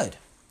you're good.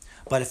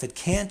 But if it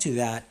can't do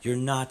that, you're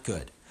not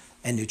good.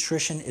 And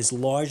nutrition is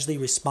largely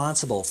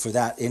responsible for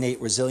that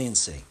innate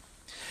resiliency.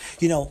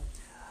 You know,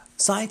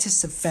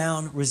 scientists have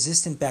found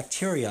resistant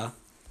bacteria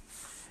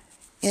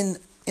in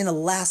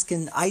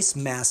Alaskan ice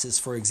masses,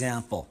 for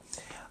example.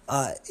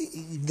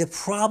 The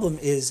problem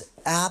is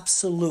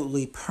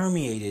absolutely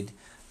permeated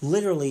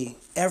literally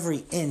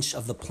every inch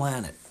of the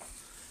planet,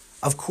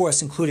 of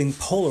course, including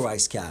polar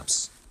ice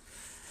caps.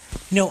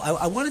 You know,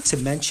 I wanted to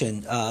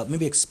mention,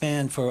 maybe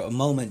expand for a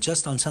moment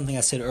just on something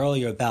I said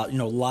earlier about,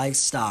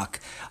 livestock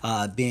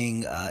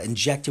being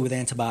injected with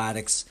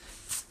antibiotics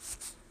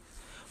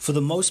for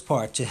the most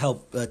part to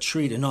help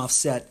treat and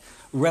offset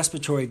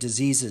respiratory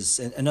diseases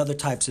and other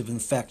types of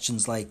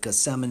infections like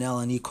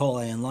Salmonella and E.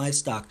 coli in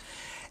livestock.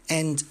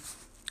 And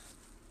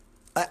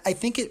I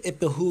think it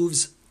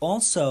behooves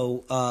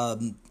also,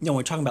 when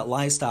we're talking about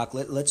livestock,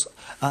 let's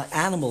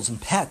animals and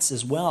pets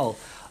as well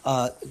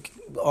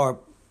are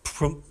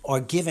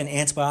given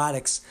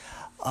antibiotics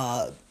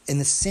in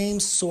the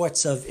same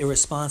sorts of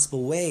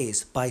irresponsible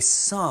ways by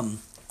some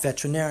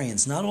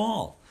veterinarians, not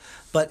all.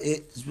 But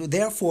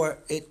therefore,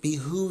 it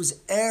behooves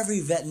every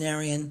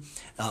veterinarian,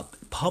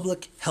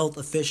 public health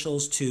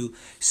officials to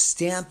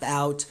stamp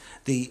out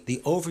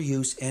the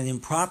overuse and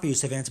improper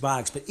use of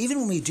antibiotics. But even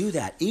when we do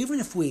that, even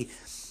if we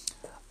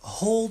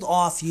hold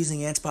off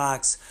using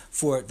antibiotics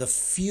for the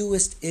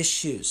fewest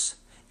issues,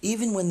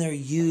 even when they're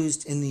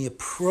used in the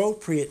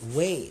appropriate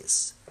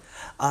ways,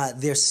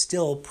 they're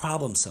still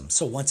problemsome.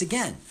 So once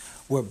again,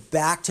 we're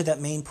back to that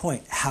main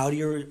point. How do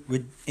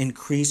you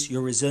increase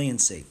your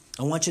resiliency?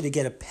 I want you to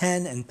get a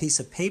pen and piece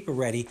of paper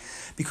ready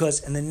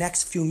because in the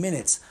next few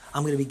minutes,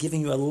 I'm going to be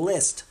giving you a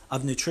list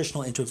of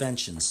nutritional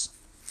interventions.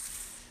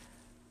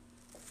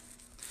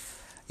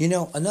 You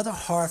know, another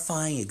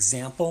horrifying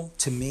example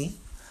to me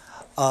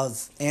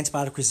of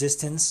antibiotic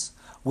resistance,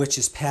 which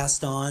is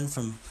passed on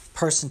from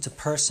person to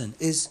person,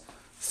 is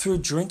through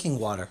drinking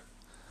water.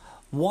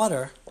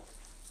 Water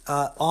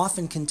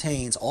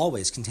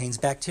always contains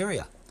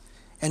bacteria.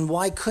 And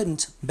why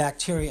couldn't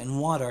bacteria in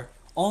water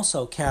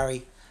also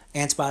carry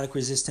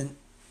antibiotic-resistant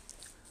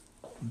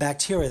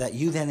bacteria that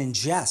you then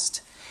ingest?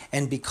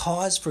 And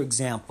because, for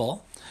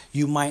example,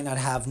 you might not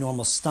have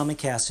normal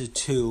stomach acid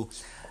to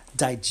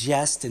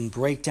digest and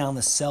break down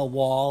the cell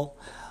wall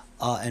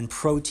and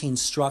protein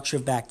structure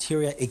of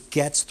bacteria, it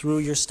gets through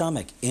your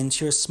stomach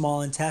into your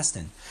small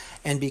intestine.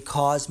 And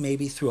because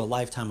maybe through a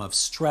lifetime of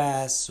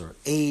stress or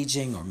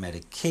aging or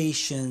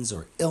medications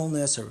or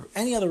illness or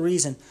any other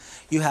reason,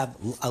 you have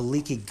a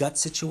leaky gut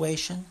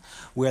situation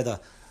where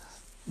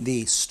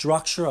the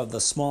structure of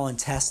the small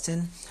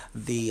intestine,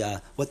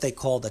 what they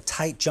call the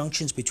tight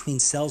junctions between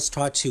cells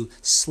start to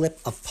slip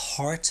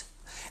apart.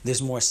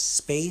 There's more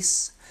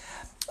space.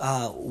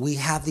 We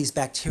have these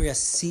bacteria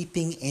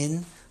seeping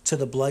in to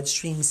the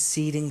bloodstream,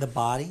 seeding the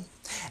body.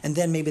 And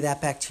then maybe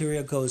that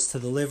bacteria goes to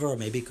the liver, or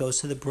maybe it goes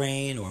to the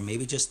brain, or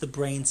maybe just the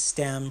brain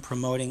stem,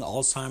 promoting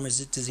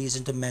Alzheimer's disease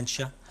and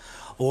dementia,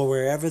 or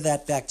wherever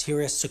that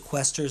bacteria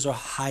sequesters or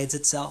hides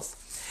itself.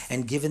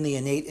 And given the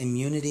innate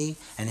immunity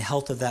and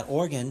health of that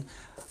organ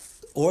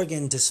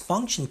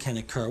dysfunction can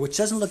occur, which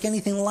doesn't look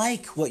anything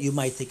like what you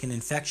might think an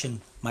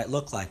infection might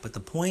look like. But the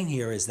point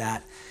here is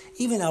that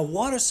even our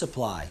water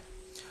supply,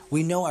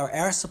 we know our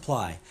air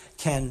supply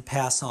can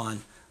pass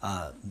on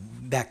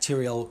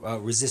bacterial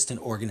resistant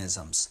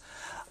organisms.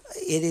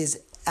 It is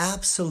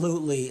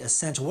absolutely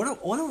essential.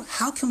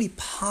 How can we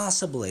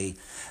possibly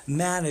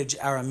manage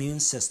our immune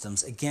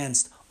systems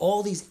against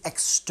all these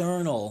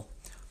external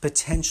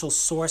potential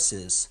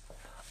sources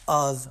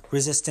of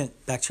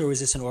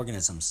bacteria-resistant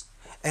organisms?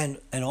 And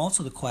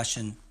also the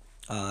question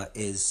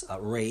is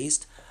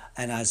raised,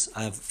 and as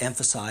I've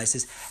emphasized,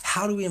 is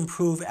how do we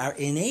improve our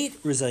innate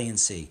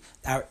resiliency,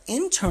 our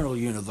internal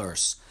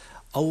universe,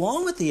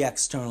 along with the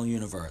external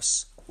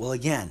universe? Well,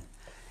 again,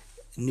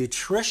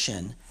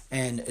 nutrition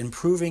and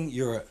improving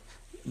your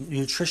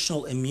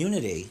nutritional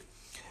immunity,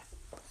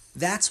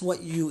 that's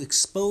what you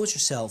expose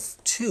yourself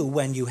to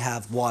when you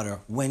have water,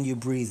 when you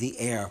breathe the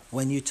air,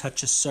 when you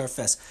touch a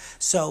surface.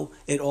 So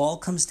it all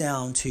comes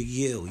down to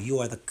you. You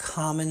are the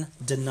common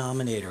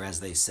denominator, as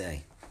they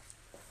say.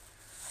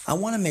 I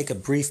want to make a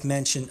brief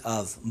mention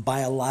of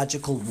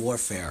biological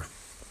warfare.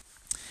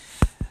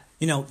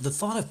 You know, the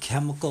thought of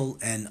chemical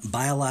and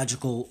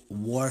biological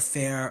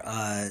warfare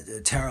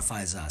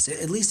terrifies us.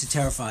 At least it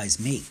terrifies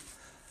me.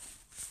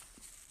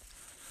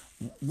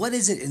 What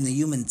is it in the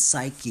human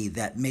psyche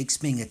that makes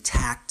being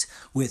attacked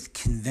with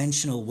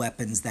conventional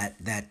weapons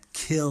that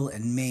kill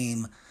and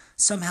maim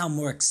somehow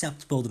more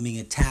acceptable than being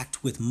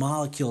attacked with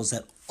molecules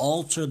that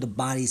alter the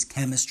body's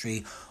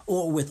chemistry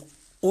or with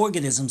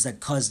organisms that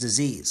cause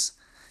disease?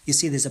 You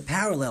see, there's a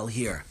parallel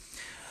here.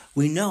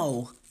 We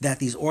know that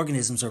these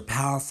organisms are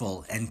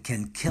powerful and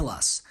can kill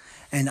us.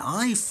 And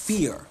I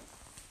fear,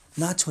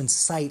 not to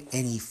incite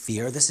any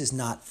fear, this is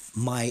not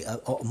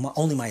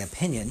only my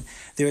opinion,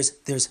 this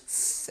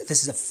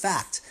is a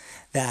fact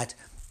that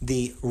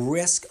the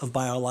risk of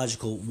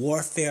biological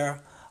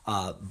warfare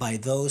by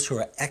those who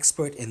are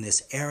expert in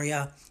this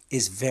area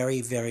is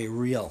very, very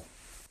real.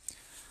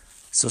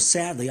 So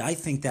sadly, I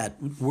think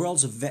that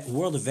world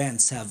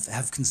events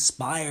have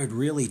conspired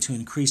really to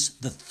increase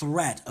the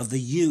threat of the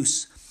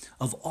use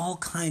of all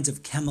kinds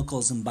of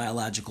chemicals and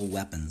biological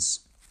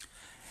weapons.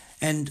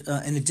 And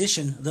in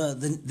addition,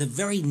 the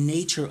very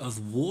nature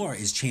of war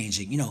is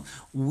changing.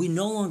 We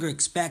no longer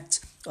expect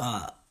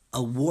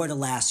a war to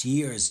last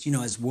years,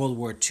 as World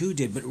War II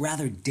did, but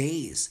rather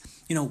days.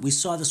 We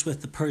saw this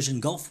with the Persian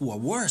Gulf War.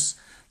 Worse,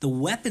 the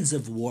weapons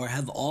of war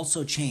have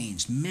also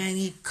changed.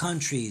 Many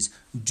countries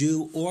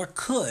do or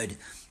could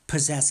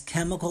possess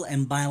chemical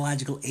and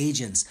biological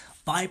agents,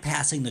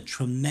 bypassing the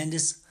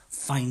tremendous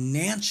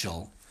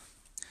financial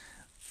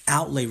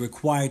outlay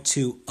required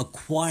to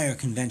acquire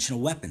conventional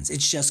weapons.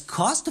 It's just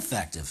cost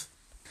effective.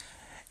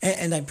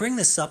 And I bring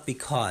this up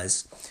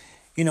because,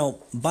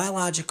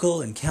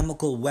 biological and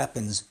chemical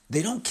weapons,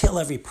 they don't kill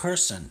every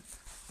person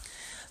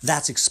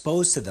that's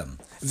exposed to them.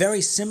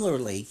 Very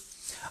similarly,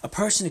 a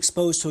person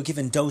exposed to a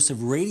given dose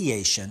of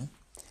radiation,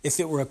 if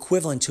it were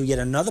equivalent to yet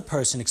another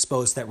person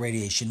exposed to that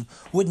radiation,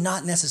 would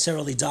not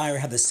necessarily die or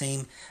have the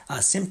same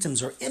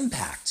symptoms or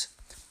impact.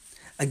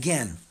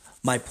 Again,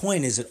 my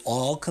point is it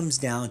all comes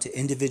down to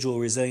individual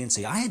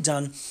resiliency. I had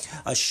done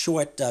a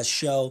short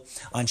show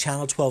on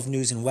Channel 12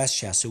 News in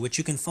Westchester, which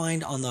you can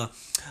find on the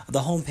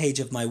homepage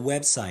of my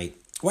website,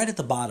 right at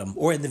the bottom,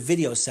 or in the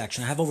video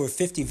section. I have over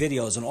 50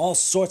 videos on all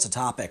sorts of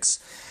topics,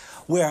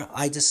 where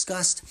I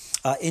discussed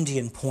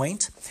Indian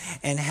Point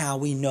and how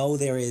we know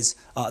there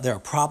are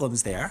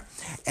problems there.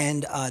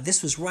 And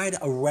this was right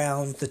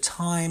around the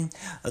time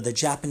the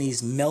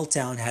Japanese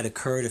meltdown had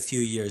occurred a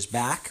few years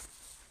back.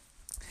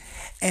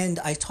 And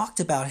I talked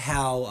about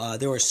how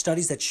there were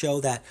studies that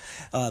show that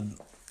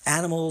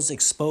animals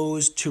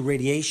exposed to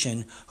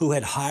radiation who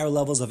had higher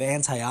levels of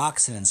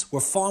antioxidants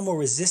were far more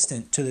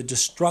resistant to the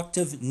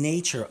destructive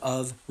nature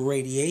of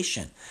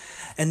radiation.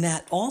 And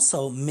that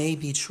also may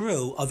be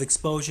true of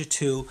exposure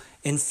to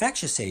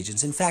infectious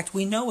agents. In fact,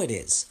 we know it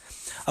is.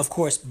 Of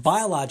course,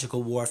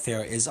 biological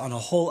warfare is on a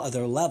whole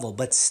other level,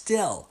 but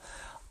still,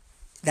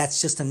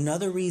 that's just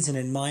another reason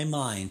in my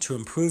mind to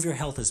improve your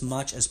health as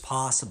much as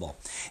possible.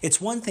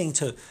 It's one thing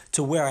to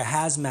wear a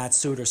hazmat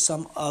suit or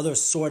some other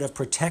sort of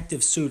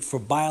protective suit for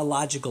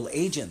biological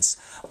agents,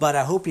 but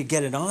I hope you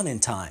get it on in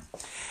time.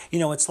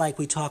 It's like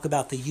we talk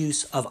about the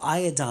use of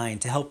iodine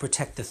to help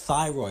protect the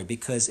thyroid,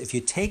 because if you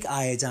take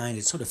iodine,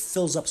 it sort of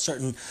fills up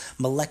certain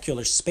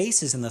molecular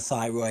spaces in the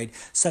thyroid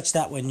such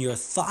that when your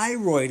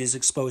thyroid is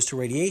exposed to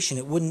radiation,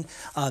 it wouldn't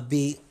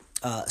be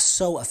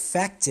so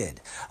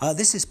affected.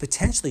 This is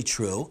potentially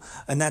true,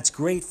 and that's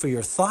great for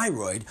your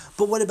thyroid,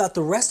 but what about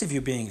the rest of you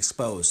being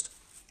exposed?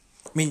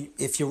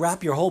 If you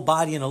wrap your whole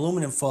body in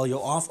aluminum foil, you'll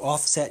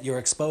offset your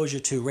exposure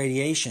to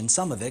radiation,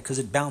 some of it, because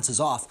it bounces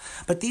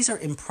off, but these are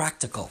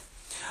impractical.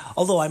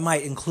 Although I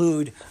might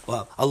include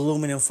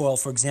aluminum foil,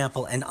 for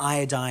example, and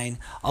iodine,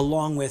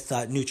 along with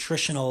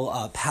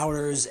nutritional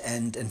powders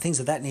and things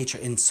of that nature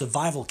in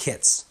survival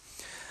kits.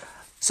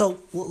 So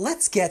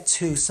let's get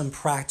to some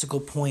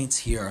practical points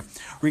here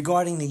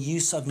regarding the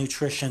use of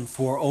nutrition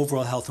for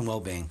overall health and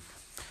well-being.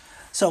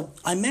 So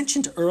I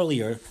mentioned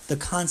earlier the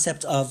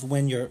concept of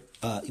when you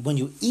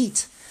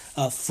eat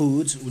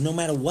foods, no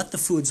matter what the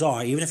foods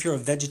are, even if you're a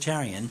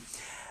vegetarian,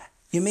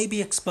 you may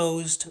be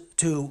exposed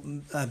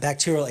to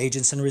bacterial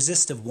agents and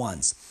resistive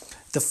ones.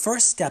 The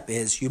first step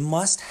is you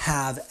must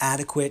have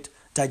adequate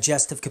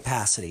digestive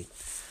capacity.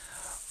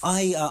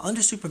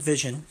 Under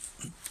supervision,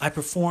 I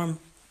perform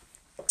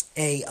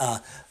a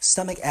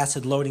stomach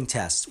acid loading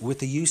test with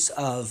the use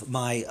of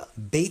my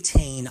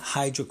betaine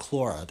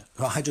hydrochloride.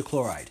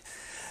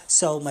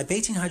 So my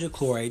betaine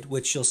hydrochloride,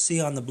 which you'll see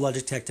on the Blood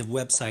Detective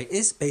website,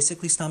 is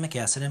basically stomach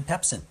acid and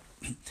pepsin.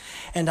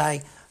 And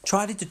I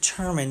try to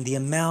determine the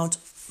amount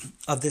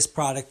of this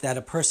product that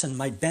a person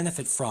might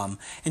benefit from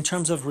in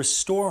terms of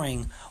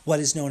restoring what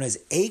is known as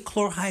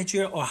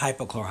achlorhydria or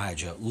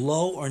hypochlorhydria,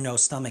 low or no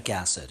stomach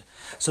acid.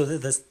 So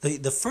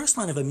the first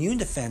line of immune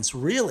defense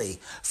really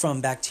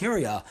from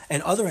bacteria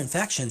and other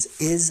infections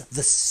is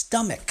the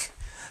stomach.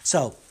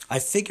 So I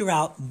figure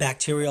out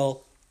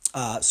betaine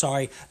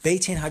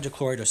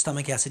hydrochloride or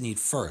stomach acid need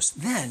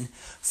first. Then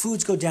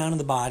foods go down in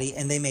the body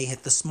and they may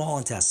hit the small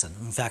intestine.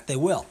 In fact, they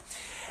will.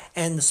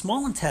 And the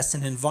small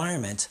intestine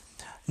environment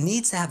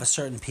needs to have a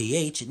certain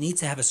pH, it needs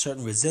to have a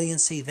certain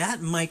resiliency. That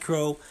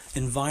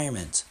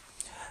microenvironment,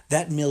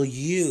 that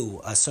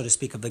milieu, so to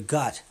speak, of the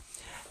gut,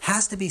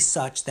 has to be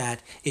such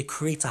that it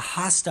creates a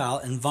hostile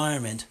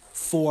environment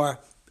for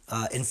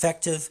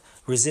infective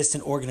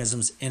resistant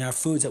organisms in our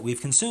foods that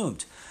we've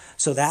consumed.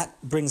 So that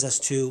brings us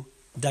to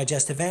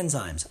digestive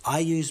enzymes. I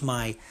use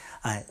my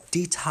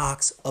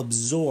Detox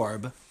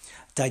Absorb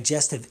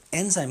digestive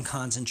enzyme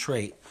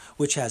concentrate,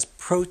 which has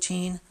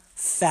protein,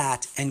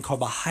 fat, and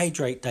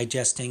carbohydrate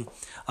digesting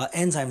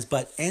enzymes,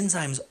 but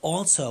enzymes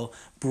also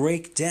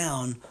break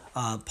down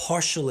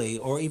partially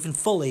or even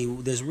fully,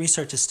 there's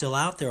research is still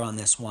out there on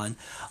this one,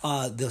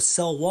 the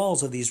cell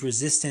walls of these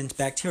resistant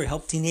bacteria,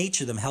 help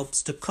denature them,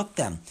 helps to cook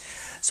them.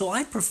 So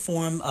I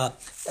perform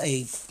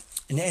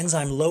an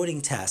enzyme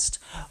loading test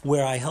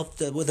where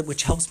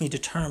which helps me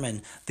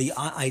determine the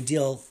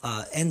ideal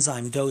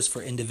enzyme dose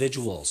for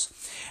individuals.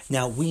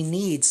 Now, we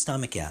need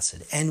stomach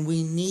acid and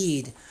we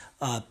need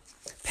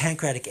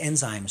pancreatic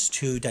enzymes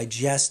to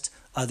digest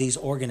these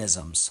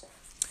organisms.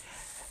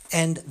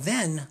 And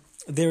then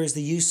there is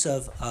the use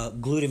of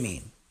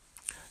glutamine.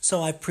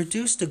 So I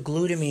produced a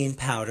glutamine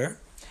powder,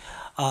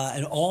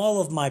 and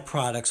all of my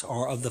products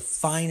are of the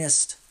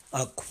finest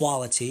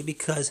quality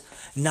because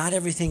not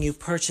everything you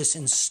purchase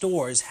in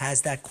stores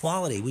has that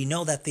quality. We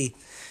know that the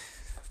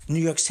New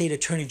York State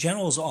Attorney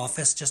General's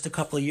office just a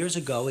couple of years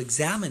ago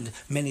examined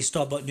many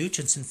store-bought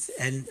nutrients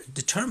and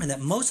determined that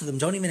most of them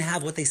don't even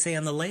have what they say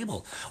on the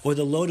label, or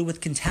they're loaded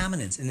with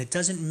contaminants. And it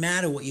doesn't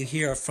matter what you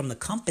hear from the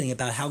company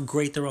about how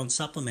great their own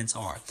supplements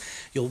are.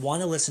 You'll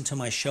want to listen to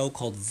my show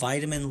called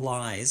Vitamin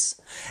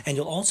Lies, and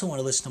you'll also want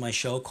to listen to my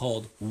show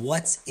called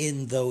What's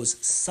in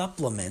Those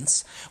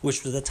Supplements,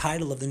 which was the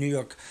title of the New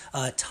York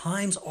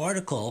Times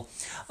article,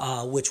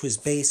 which was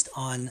based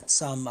on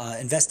some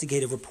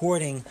investigative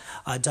reporting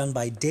done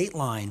by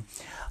Dateline.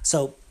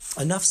 So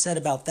enough said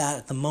about that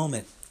at the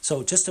moment.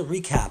 So just to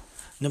recap,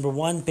 number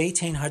 1,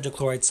 betaine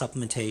hydrochloride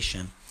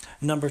supplementation.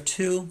 Number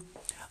 2,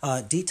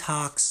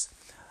 Detox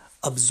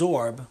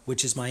Absorb,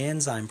 which is my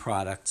enzyme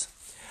product.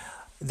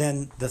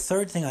 Then the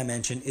third thing I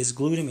mentioned is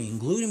glutamine.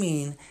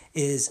 Glutamine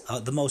is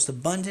the most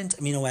abundant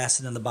amino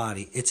acid in the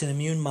body. It's an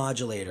immune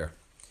modulator.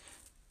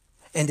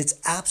 And it's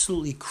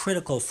absolutely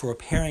critical for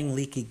repairing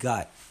leaky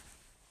gut,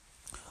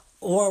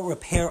 or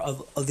repair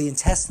of the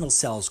intestinal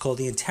cells called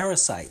the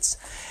enterocytes.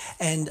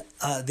 And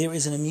there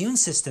is an immune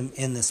system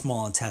in the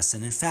small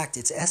intestine. In fact,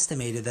 it's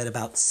estimated that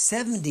about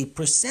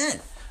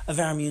 70% of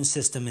our immune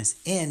system is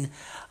in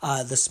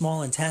the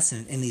small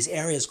intestine, in these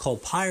areas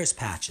called Peyer's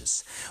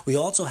patches. We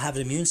also have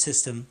an immune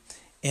system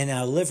in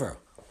our liver,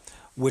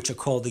 which are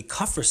called the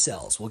Kupffer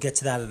cells. We'll get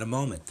to that in a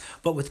moment.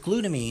 But with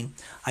glutamine,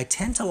 I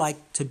tend to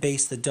like to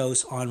base the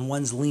dose on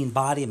one's lean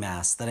body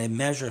mass that I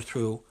measure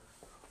through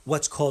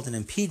what's called an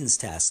impedance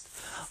test.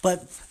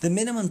 But the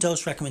minimum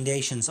dose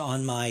recommendations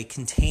on my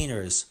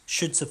containers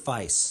should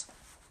suffice.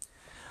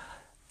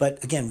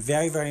 But again,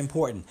 very, very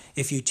important.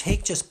 If you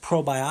take just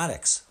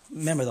probiotics,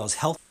 remember those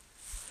health,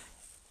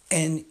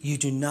 and you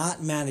do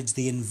not manage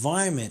the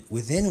environment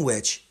within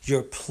which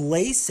you're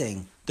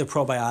placing the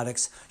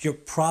probiotics, you're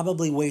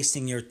probably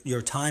wasting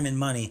your time and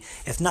money,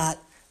 if not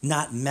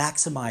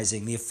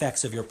maximizing the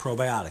effects of your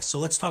probiotics. So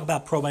let's talk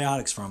about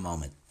probiotics for a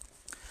moment.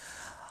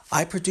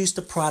 I produced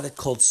a product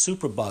called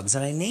Superbugs,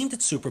 and I named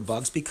it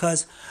Superbugs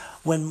because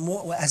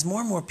as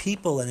more and more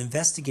people and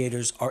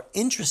investigators are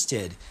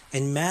interested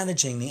in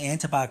managing the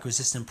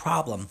antibiotic-resistant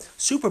problem,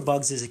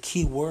 Superbugs is a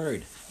key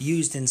word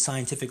used in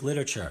scientific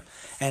literature.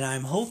 And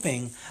I'm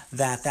hoping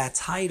that that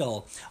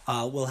title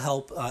will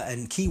help,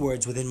 and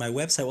keywords within my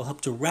website will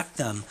help direct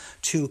them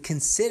to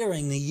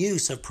considering the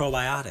use of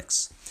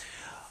probiotics.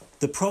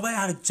 The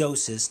probiotic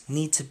doses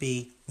need to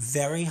be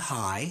very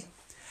high,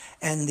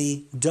 and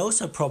the dose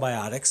of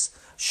probiotics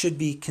should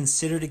be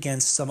considered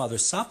against some other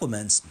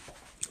supplements.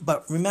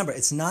 But remember,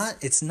 it's not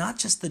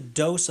just the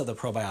dose of the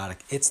probiotic,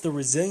 it's the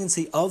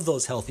resiliency of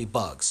those healthy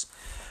bugs.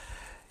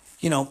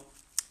 You know,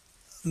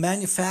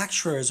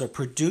 manufacturers or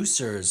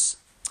producers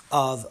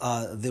of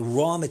the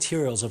raw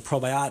materials of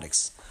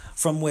probiotics,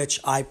 from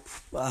which I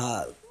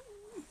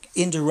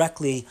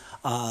indirectly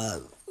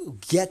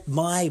get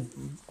my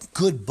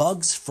good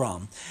bugs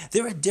from,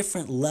 there are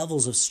different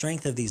levels of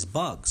strength of these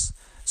bugs.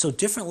 So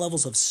different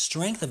levels of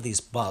strength of these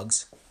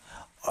bugs,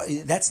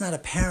 that's not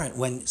apparent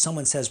when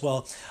someone says,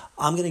 well,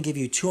 I'm going to give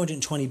you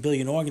 220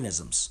 billion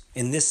organisms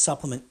in this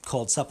supplement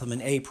called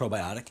Supplement A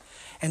probiotic,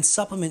 and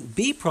Supplement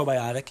B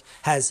probiotic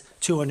has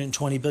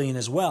 220 billion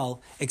as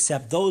well,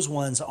 except those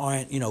ones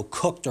aren't,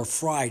 cooked or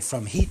fried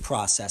from heat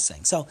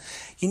processing. So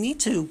you need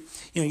to,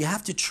 you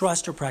have to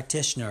trust your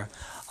practitioner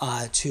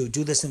to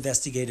do this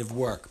investigative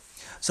work.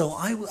 So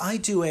I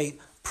do a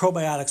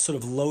probiotic sort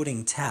of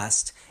loading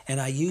test, and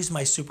I use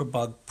my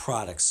Superbug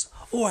products.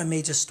 Or I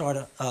may just start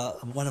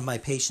one of my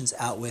patients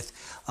out with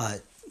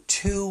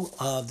 2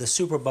 of the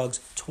Superbugs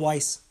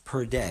twice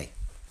per day.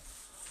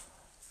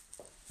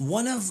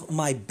 One of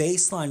my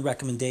baseline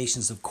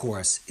recommendations, of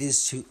course,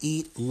 is to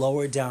eat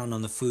lower down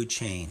on the food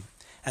chain,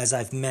 as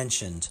I've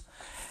mentioned.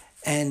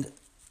 And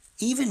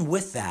even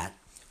with that,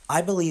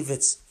 I believe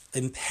it's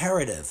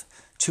imperative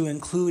to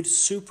include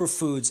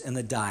superfoods in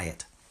the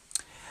diet.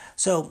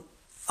 So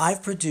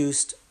I've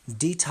produced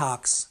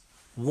Detox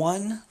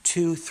 1,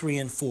 2, 3,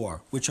 and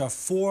 4, which are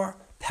 4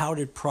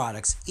 powdered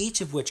products,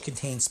 each of which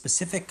contains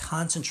specific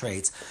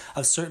concentrates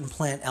of certain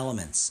plant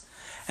elements.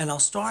 And I'll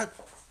start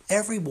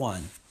every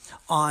one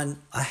on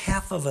a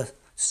half of a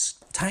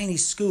tiny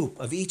scoop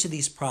of each of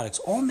these products,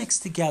 all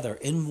mixed together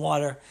in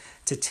water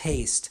to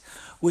taste,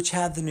 which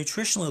have the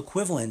nutritional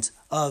equivalent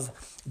of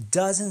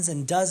dozens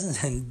and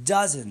dozens and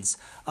dozens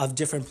of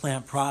different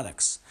plant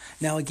products.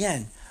 Now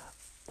again,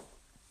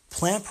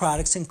 plant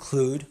products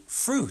include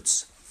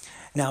fruits.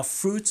 Now,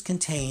 fruits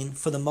contain,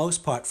 for the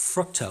most part,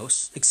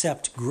 fructose,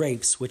 except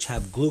grapes, which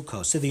have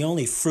glucose. They're the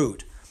only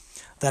fruit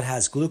that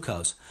has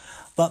glucose.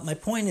 But my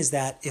point is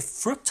that if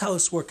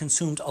fructose were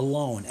consumed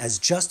alone as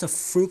just a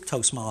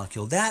fructose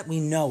molecule, that we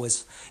know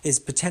is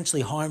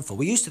potentially harmful.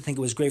 We used to think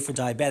it was great for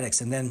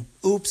diabetics, and then,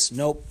 oops,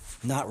 nope,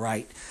 not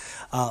right.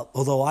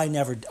 Although I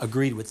never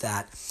agreed with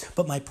that.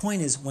 But my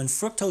point is, when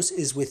fructose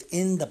is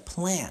within the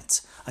plant,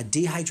 a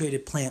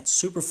dehydrated plant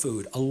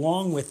superfood,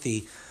 along with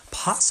the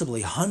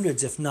possibly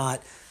hundreds, if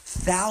not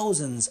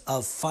thousands,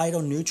 of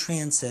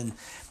phytonutrients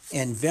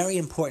and very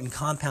important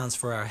compounds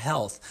for our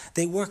health,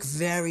 they work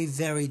very,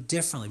 very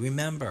differently.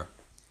 Remember,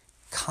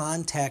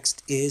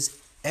 context is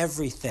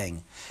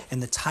everything.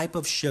 And the type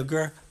of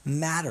sugar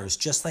matters,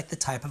 just like the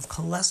type of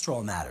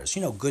cholesterol matters.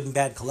 You know, good and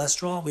bad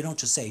cholesterol, we don't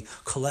just say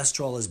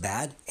cholesterol is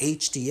bad.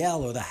 HDL,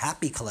 or the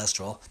happy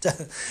cholesterol,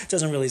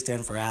 doesn't really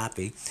stand for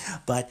happy.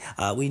 But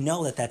we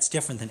know that that's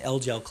different than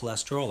LDL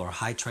cholesterol or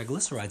high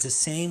triglycerides. The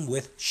same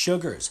with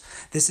sugars.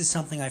 This is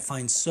something I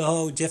find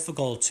so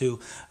difficult to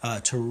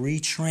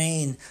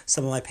retrain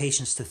some of my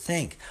patients to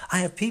think. I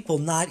have people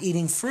not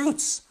eating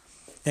fruits.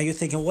 Now you're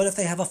thinking, what if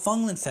they have a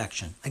fungal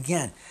infection?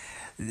 Again,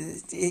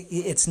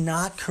 it's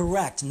not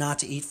correct not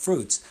to eat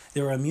fruits.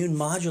 There are immune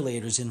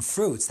modulators in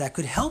fruits that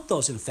could help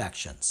those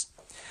infections.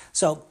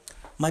 So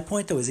my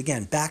point, though, is,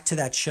 again, back to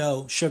that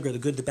show, Sugar, the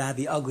Good, the Bad,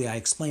 the Ugly. I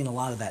explain a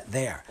lot of that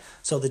there.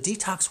 So the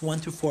Detox 1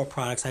 through 4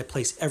 products I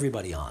place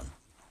everybody on.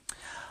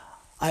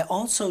 I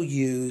also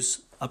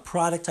use a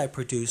product I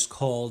produce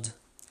called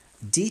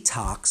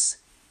Detox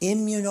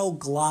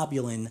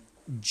Immunoglobulin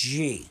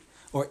G,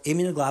 or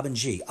Immunoglobulin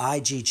G,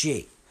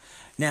 IgG.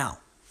 Now,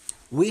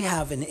 we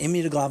have an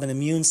immunoglobulin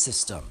immune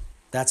system.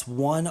 That's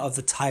one of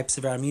the types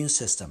of our immune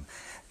system.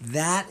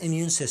 That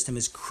immune system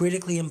is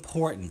critically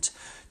important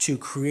to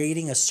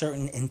creating a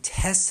certain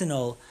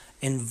intestinal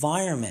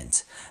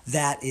environment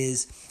that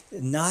is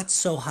not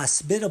so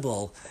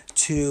hospitable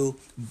to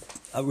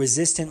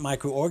resistant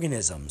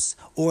microorganisms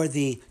or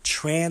the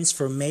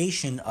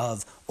transformation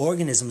of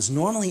organisms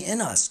normally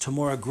in us to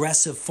more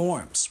aggressive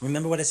forms.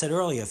 Remember what I said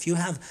earlier, if you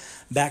have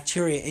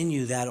bacteria in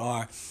you that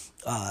are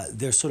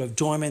they're sort of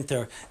dormant.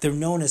 They're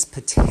known as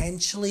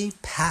potentially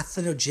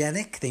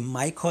pathogenic. They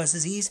might cause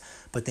disease,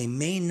 but they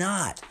may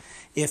not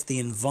if the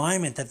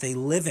environment that they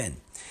live in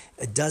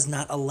does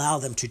not allow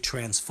them to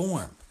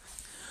transform.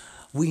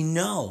 We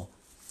know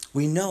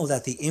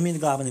that the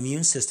immunoglobulin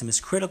immune system is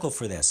critical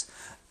for this.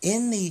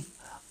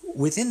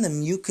 Within the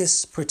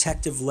mucus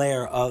protective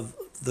layer of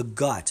the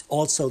gut,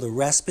 also the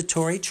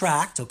respiratory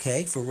tract,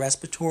 okay, for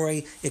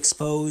respiratory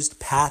exposed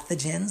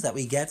pathogens that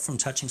we get from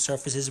touching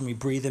surfaces and we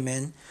breathe them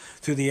in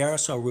through the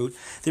aerosol route,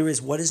 there is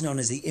what is known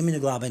as the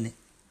immunoglobulin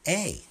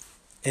A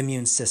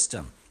immune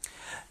system.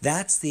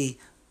 That's the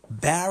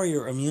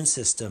barrier immune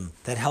system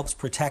that helps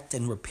protect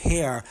and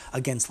repair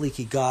against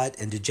leaky gut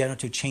and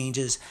degenerative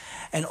changes.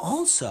 And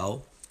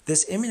also,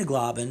 this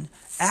immunoglobulin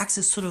acts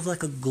as sort of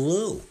like a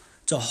glue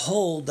to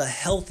hold the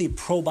healthy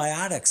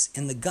probiotics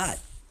in the gut.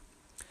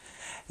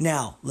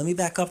 Now, let me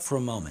back up for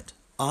a moment.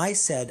 I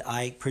said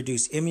I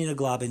produce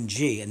immunoglobulin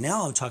G, and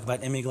now I'm talking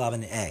about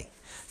immunoglobulin A.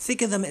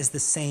 Think of them as the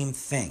same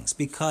things,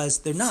 because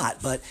they're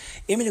not, but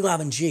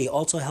immunoglobulin G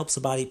also helps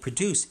the body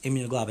produce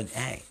immunoglobulin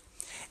A.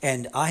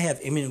 And I have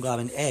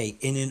immunoglobulin A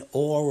in an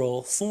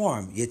oral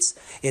form.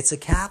 It's a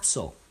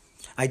capsule.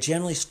 I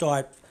generally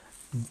start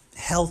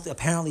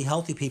apparently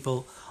healthy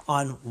people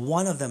on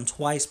one of them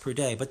twice per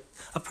day, but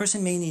a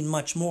person may need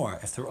much more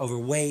if they're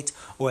overweight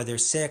or they're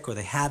sick or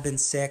they have been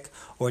sick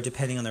or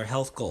depending on their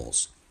health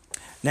goals.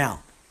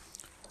 Now,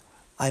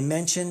 I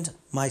mentioned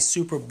my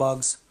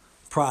Superbugs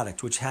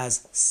product, which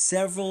has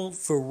several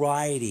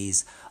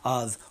varieties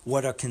of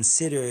what are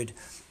considered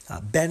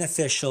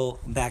beneficial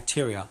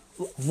bacteria.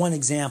 One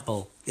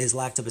example is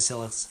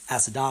Lactobacillus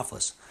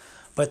acidophilus,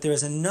 but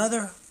there's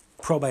another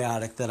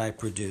probiotic that I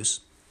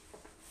produce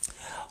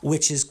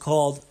which is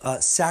called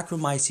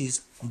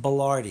Saccharomyces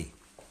boulardii.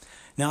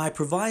 Now, I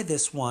provide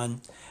this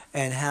one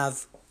and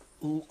have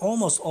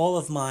almost all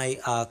of my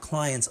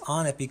clients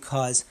on it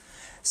because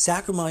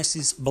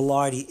Saccharomyces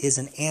boulardii is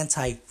an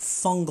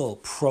antifungal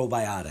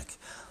probiotic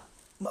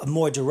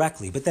more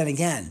directly. But then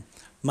again,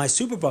 my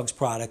Superbugs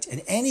product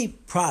and any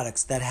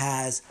products that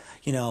has,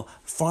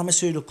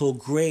 pharmaceutical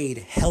grade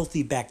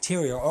healthy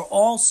bacteria are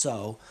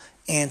also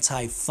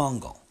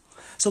antifungal.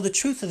 So the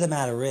truth of the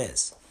matter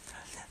is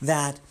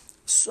that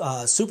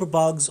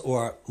Superbugs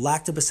or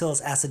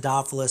Lactobacillus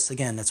acidophilus,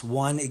 again, that's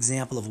one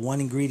example of one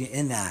ingredient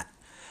in that,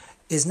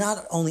 is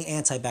not only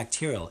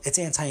antibacterial, it's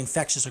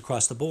anti-infectious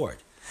across the board.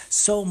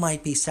 So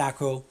might be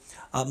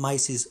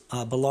Saccharomyces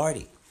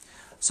boulardii.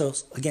 So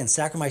again,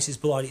 Saccharomyces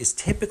boulardii is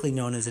typically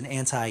known as an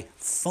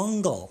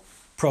antifungal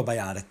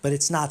probiotic, but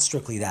it's not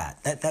strictly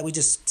that. That we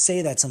just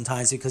say that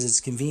sometimes because it's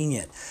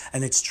convenient,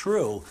 and it's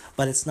true,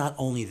 but it's not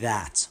only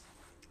that.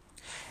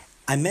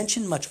 I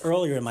mentioned much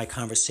earlier in my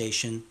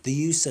conversation the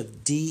use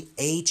of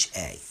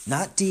DHA,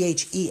 not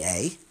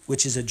DHEA,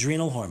 which is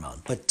adrenal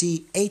hormone, but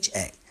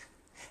DHA.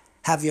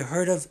 Have you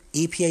heard of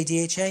EPA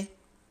DHA?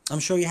 I'm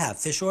sure you have.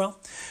 Fish oil?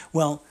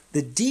 Well,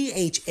 the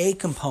DHA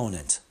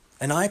component,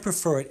 and I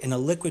prefer it in a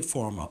liquid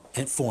form.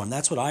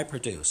 That's what I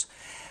produce.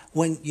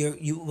 When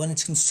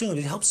it's consumed,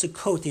 it helps to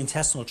coat the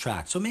intestinal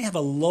tract. So it may have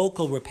a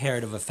local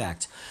reparative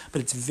effect,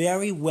 but it's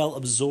very well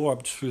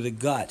absorbed through the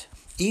gut.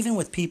 Even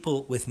with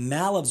people with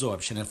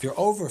malabsorption, if you're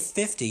over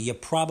 50, you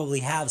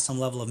probably have some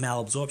level of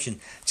malabsorption,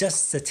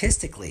 just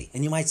statistically.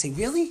 And you might say,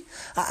 really?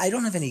 I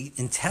don't have any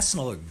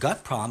intestinal or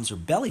gut problems or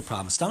belly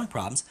problems, stomach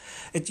problems.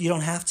 You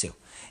don't have to.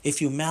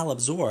 If you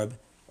malabsorb,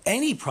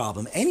 any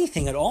problem,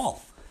 anything at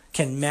all,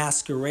 can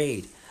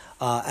masquerade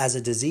as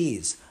a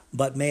disease,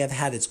 but may have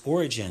had its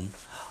origin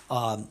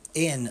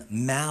in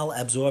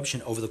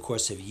malabsorption over the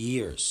course of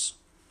years.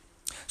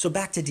 So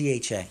back to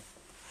DHA.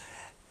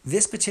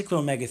 This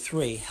particular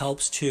omega-3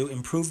 helps to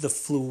improve the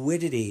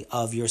fluidity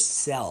of your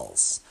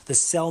cells, the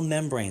cell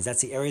membranes,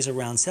 that's the areas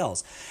around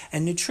cells.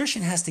 And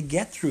nutrition has to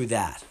get through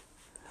that.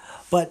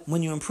 But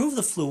when you improve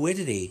the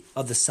fluidity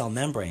of the cell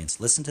membranes,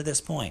 listen to this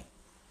point,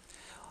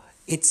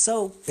 it's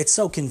so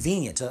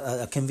convenient,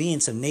 a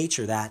convenience of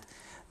nature, that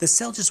the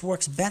cell just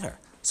works better.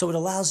 So it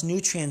allows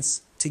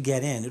nutrients to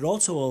get in. It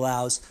also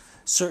allows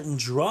certain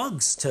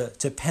drugs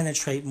to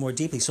penetrate more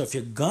deeply. So if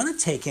you're going to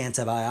take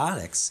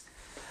antibiotics,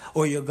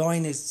 or you're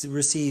going to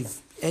receive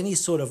any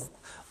sort of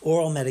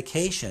oral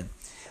medication,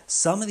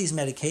 some of these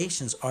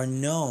medications are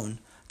known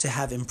to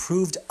have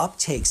improved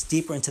uptakes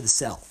deeper into the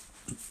cell.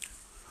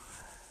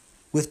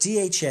 With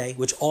DHA,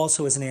 which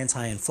also is an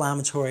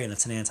anti-inflammatory and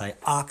it's an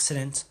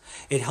antioxidant,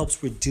 it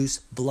helps reduce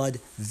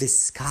blood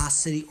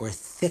viscosity or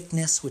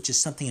thickness, which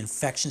is something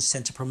infections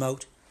tend to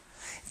promote.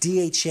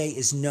 DHA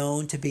is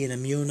known to be an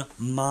immune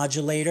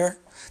modulator.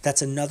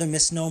 That's another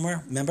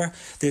misnomer. Remember,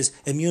 there's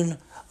immune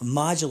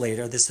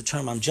modulator. This is the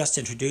term I'm just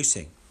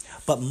introducing.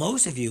 But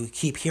most of you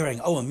keep hearing,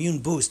 oh, immune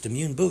boost,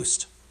 immune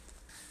boost.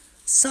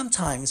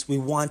 Sometimes we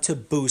want to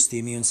boost the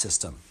immune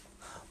system.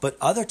 But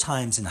other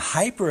times in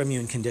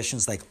hyperimmune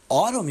conditions like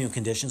autoimmune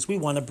conditions, we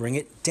want to bring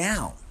it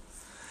down.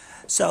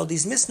 So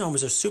these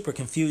misnomers are super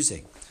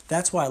confusing.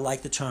 That's why I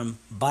like the term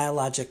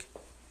biologic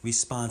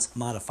response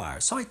modifier.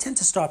 So I tend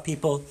to start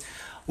people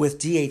with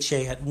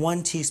DHA at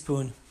 1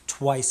 teaspoon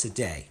twice a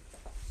day,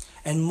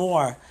 and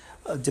more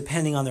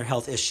depending on their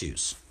health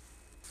issues.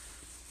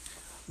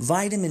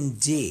 Vitamin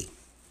D,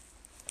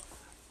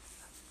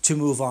 to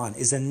move on,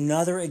 is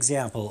another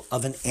example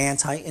of an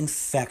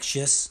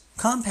anti-infectious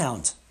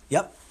compound.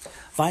 Yep,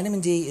 vitamin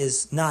D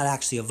is not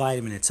actually a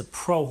vitamin, it's a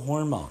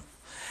prohormone.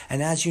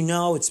 And as you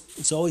know, it's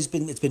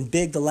been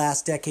big the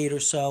last decade or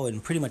so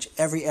in pretty much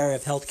every area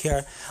of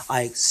healthcare.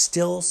 I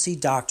still see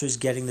doctors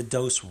getting the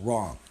dose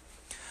wrong.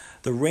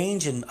 The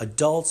range in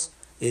adults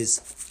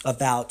is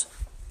about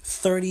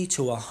 30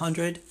 to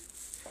 100.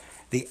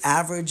 The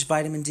average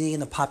vitamin D in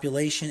the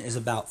population is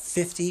about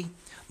 50.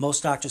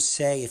 Most doctors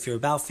say if you're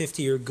about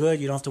 50, you're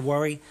good, you don't have to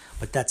worry,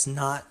 but that's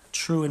not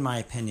true in my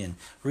opinion.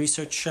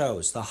 Research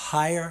shows the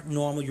higher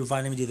normal your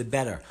vitamin D, the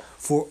better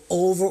for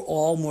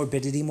overall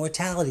morbidity,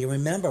 mortality.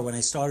 Remember when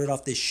I started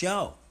off this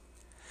show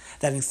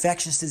that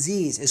infectious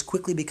disease is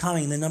quickly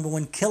becoming the number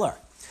one killer.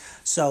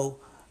 So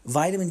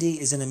vitamin D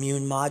is an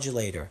immune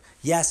modulator.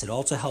 Yes, it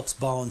also helps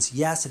bones.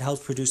 Yes, it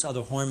helps produce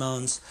other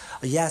hormones.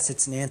 Yes,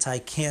 it's an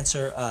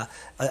anti-cancer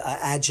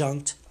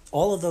adjunct.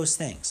 All of those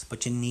things.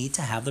 But you need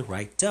to have the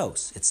right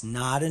dose. It's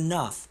not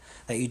enough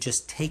that you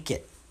just take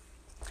it.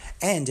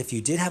 And if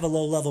you did have a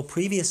low level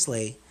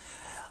previously,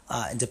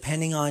 and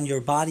depending on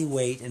your body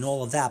weight and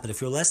all of that, but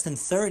if you're less than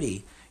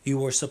 30, you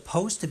were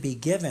supposed to be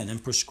given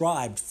and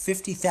prescribed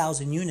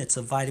 50,000 units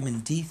of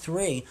vitamin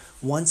D3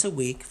 once a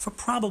week for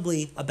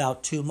probably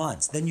about 2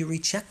 months. Then you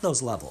recheck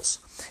those levels.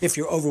 If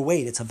you're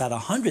overweight, it's about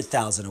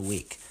 100,000 a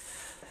week.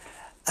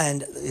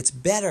 And it's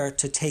better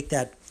to take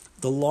the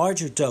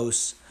larger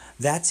dose.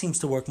 That seems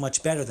to work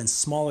much better than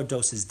smaller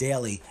doses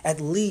daily, at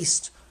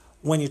least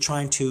when you're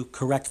trying to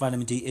correct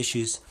vitamin D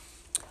issues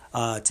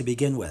to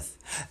begin with.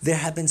 There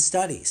have been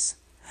studies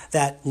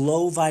that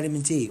low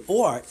vitamin D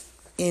or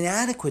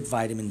inadequate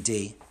vitamin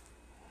D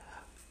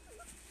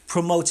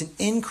promotes an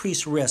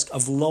increased risk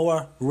of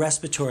lower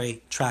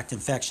respiratory tract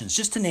infections,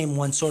 just to name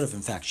one sort of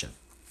infection.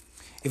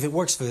 If it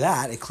works for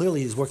that, it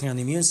clearly is working on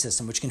the immune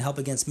system, which can help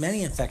against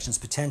many infections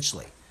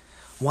potentially.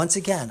 Once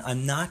again,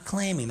 I'm not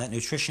claiming that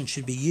nutrition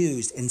should be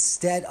used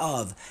instead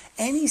of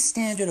any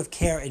standard of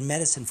care in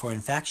medicine for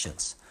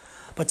infections.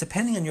 But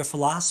depending on your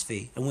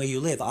philosophy and where you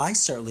live, I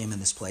certainly am in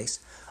this place,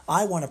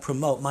 I want to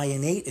promote my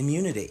innate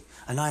immunity,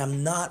 and I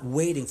am not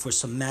waiting for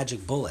some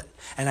magic bullet.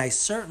 And I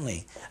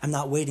certainly am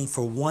not waiting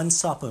for one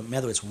supplement,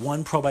 whether it's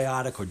one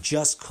probiotic or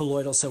just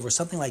colloidal silver,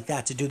 something like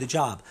that to do the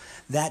job.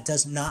 That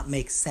does not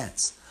make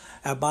sense.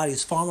 Our body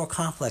is far more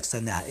complex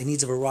than that. It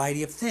needs a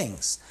variety of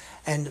things.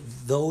 And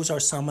those are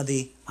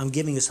I'm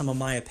giving you some of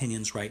my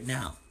opinions right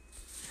now.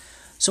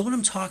 So what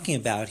I'm talking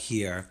about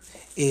here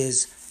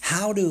is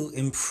how to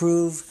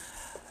improve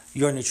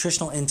your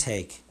nutritional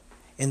intake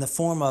in the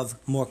form of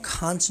more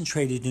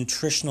concentrated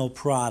nutritional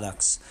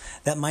products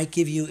that might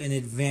give you an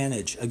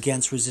advantage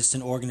against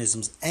resistant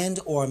organisms and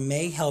or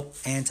may help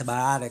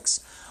antibiotics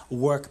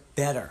work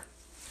better.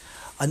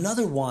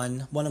 Another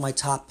one of my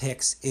top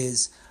picks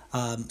is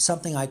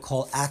something I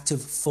call active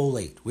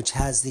folate, which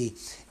has the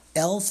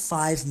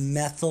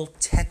L5-methyl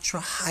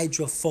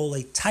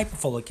tetrahydrofolate type of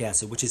folic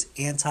acid, which is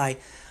antiviral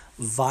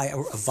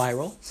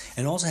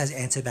and also has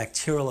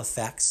antibacterial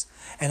effects.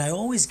 And I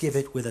always give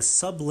it with a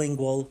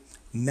sublingual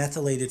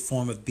methylated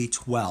form of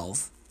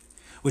B12,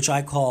 which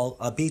I call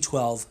a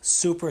B12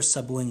 super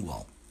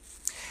sublingual.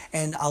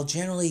 And I'll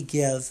generally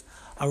give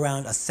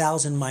around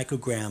 1,000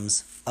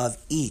 micrograms of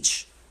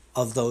each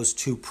of those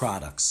two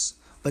products.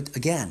 But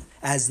again,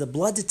 as the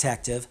blood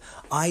detective,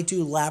 I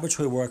do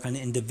laboratory work on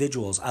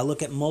individuals. I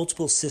look at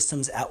multiple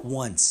systems at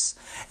once.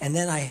 And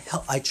then I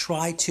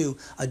try to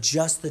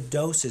adjust the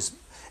doses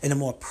in a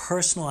more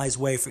personalized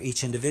way for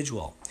each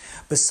individual.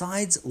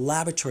 Besides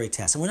laboratory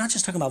tests, and we're not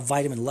just talking about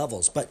vitamin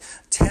levels, but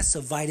tests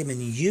of vitamin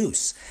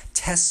use,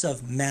 tests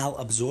of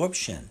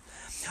malabsorption,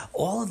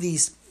 all of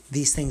these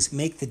things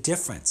make the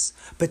difference,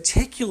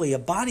 particularly a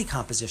body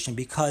composition,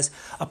 because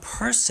a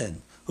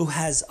person who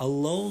has a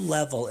low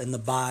level in the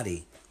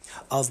body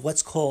of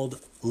what's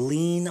called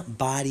lean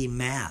body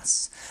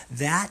mass,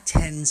 that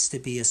tends to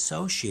be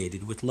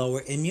associated with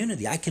lower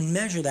immunity. I can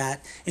measure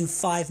that in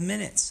 5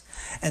 minutes.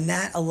 And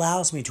that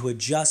allows me to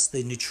adjust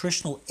the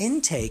nutritional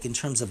intake in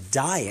terms of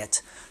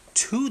diet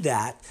to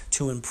that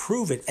to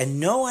improve it, and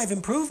know I've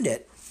improved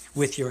it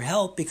with your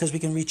help because we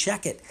can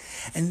recheck it.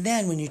 And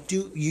then when you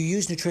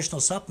use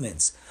nutritional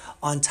supplements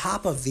on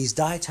top of these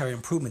dietary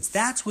improvements,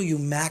 that's where you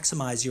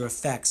maximize your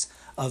effects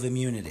of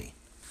immunity.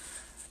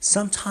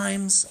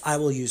 Sometimes I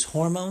will use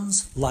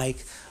hormones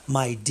like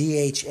my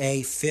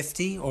DHA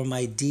 50 or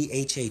my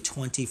DHA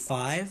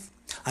 25.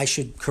 I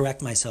should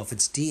correct myself,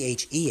 it's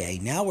DHEA.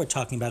 Now we're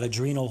talking about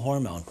adrenal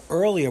hormone.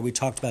 Earlier we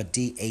talked about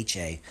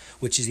DHA,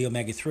 which is the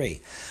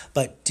omega-3.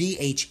 But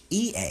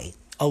DHEA,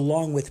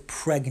 along with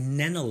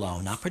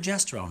pregnenolone, not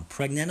progesterone,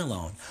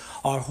 pregnenolone,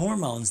 are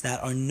hormones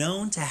that are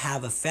known to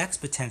have effects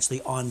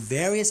potentially on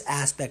various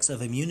aspects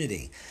of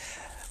immunity.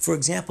 For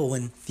example,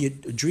 when the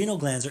adrenal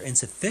glands are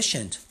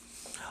insufficient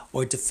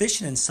or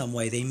deficient in some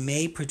way, they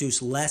may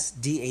produce less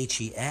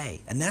DHEA.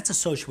 And that's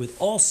associated with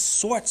all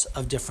sorts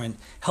of different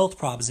health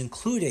problems,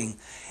 including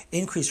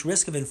increased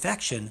risk of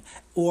infection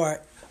or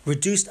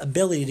reduced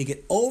ability to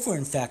get over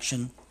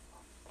infection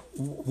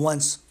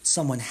once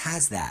someone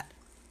has that.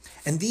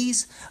 And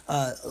these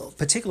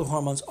particular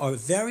hormones are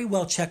very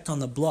well checked on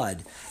the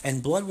blood,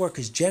 and blood work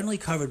is generally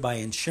covered by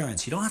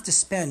insurance. You don't have to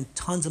spend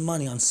tons of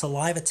money on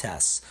saliva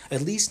tests,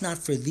 at least not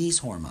for these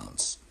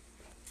hormones.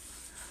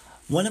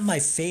 One of my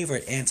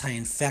favorite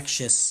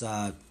anti-infectious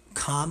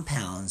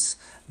compounds,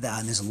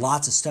 and there's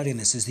lots of study on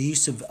this, is the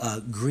use of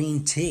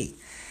green tea.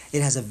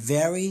 It has a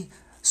very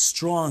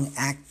strong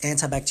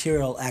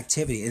antibacterial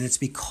activity, and it's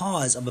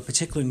because of a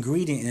particular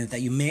ingredient in it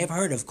that you may have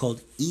heard of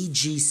called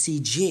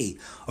EGCG,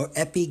 or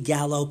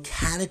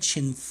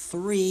epigallocatechin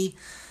 3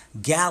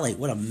 gallate.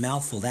 What a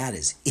mouthful that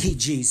is,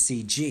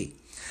 EGCG.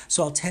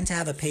 So I'll tend to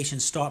have a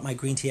patient start my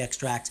green tea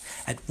extract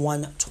at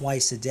 1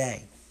 twice a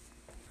day.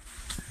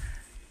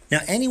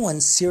 Now,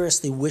 anyone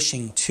seriously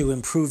wishing to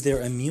improve their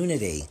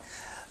immunity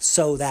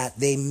so that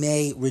they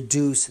may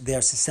reduce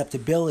their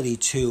susceptibility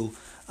to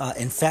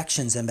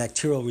infections and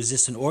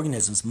bacterial-resistant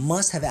organisms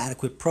must have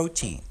adequate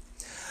protein.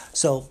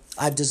 So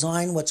I've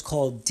designed what's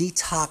called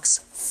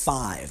Detox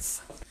 5.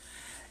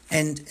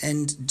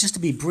 And just to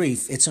be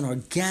brief, it's an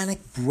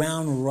organic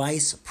brown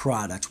rice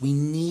product. We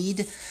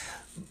need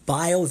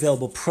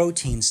bioavailable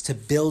proteins to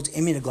build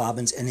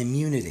immunoglobulins and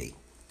immunity.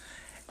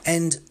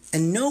 And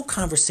no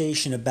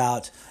conversation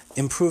about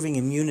improving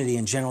immunity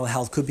and general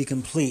health could be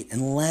complete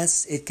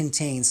unless it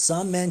contains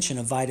some mention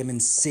of vitamin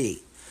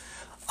C.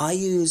 I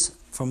use,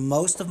 for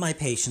most of my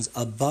patients,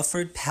 a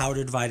buffered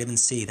powdered vitamin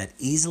C that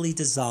easily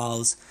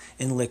dissolves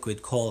in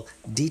liquid called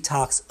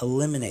Detox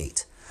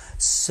Eliminate.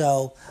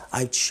 So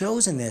I've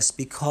chosen this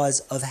because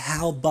of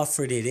how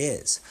buffered it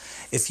is.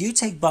 If you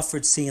take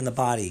buffered C in the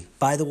body,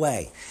 by the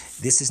way,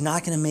 this is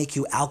not going to make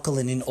you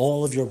alkaline in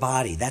all of your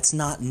body. That's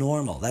not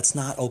normal. That's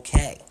not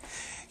okay.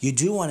 You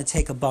do want to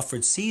take a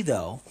buffered C,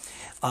 though,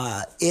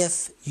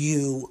 if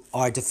you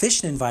are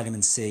deficient in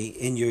vitamin C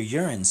in your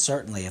urine,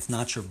 certainly, if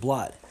not your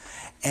blood.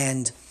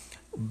 And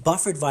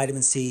buffered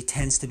vitamin C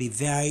tends to be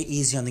very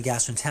easy on the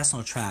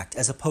gastrointestinal tract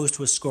as opposed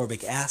to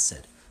ascorbic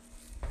acid.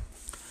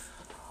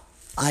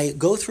 I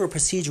go through a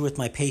procedure with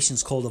my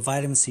patients called a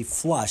vitamin C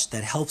flush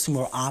that helps me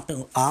more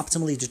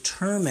optimally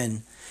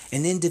determine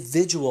an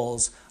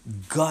individual's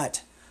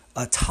gut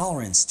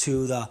tolerance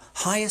to the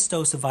highest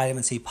dose of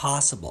vitamin C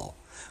possible,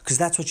 because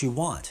that's what you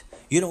want.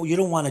 You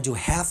don't want to do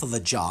half of a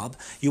job.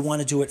 You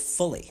want to do it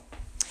fully.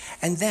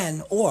 And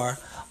then, or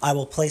I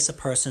will place a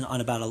person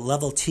on about a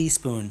level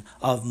teaspoon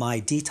of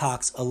my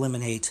Detox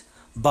Eliminate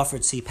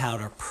Buffered C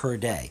powder per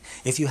day.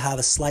 If you have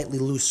a slightly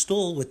loose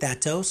stool with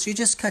that dose, you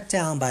just cut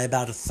down by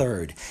about a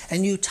third,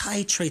 and you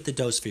titrate the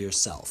dose for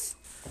yourself.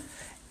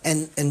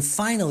 And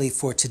finally,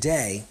 for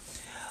today,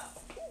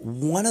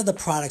 one of the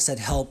products that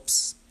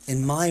helps,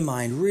 in my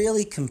mind,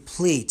 really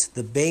complete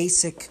the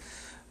basic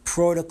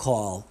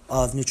protocol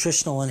of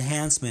nutritional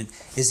enhancement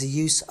is the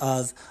use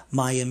of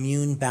my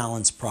Immune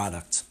Balance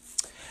product.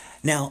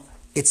 Now,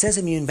 it says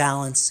Immune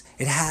Balance.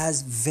 It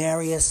has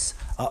various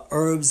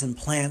herbs and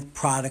plant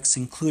products,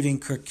 including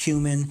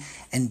curcumin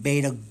and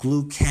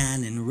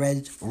beta-glucan and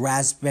red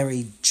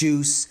raspberry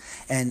juice,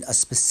 and a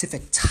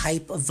specific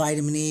type of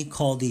vitamin E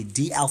called the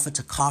D-alpha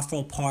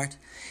tocopherol part.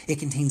 It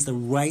contains the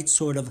right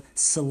sort of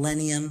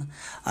selenium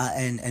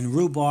and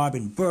rhubarb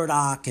and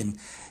burdock and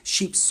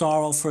sheep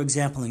sorrel, for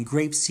example, and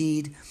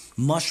grapeseed,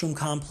 mushroom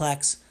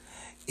complex.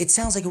 It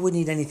sounds like it wouldn't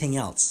need anything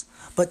else,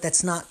 but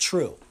that's not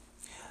true.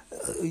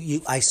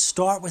 I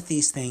start with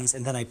these things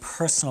and then I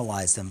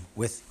personalize them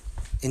with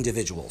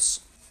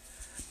individuals.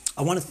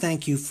 I want to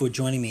thank you for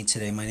joining me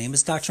today. My name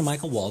is Dr.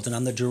 Michael Wald, and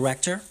I'm the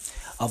Director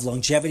of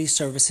Longevity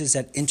Services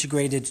at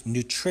Integrated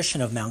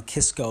Nutrition of Mount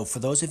Kisco. For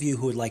those of you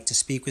who would like to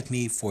speak with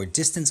me for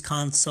distance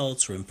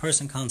consults or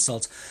in-person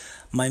consults,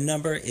 my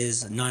number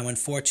is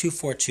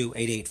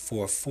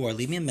 914-242-8844.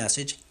 Leave me a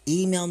message.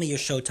 Email me your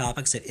show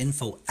topics at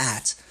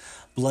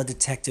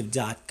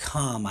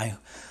info@blooddetective.com. I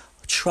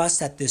trust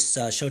that this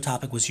show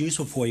topic was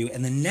useful for you.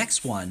 And the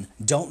next one,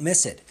 don't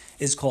miss it,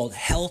 is called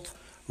Health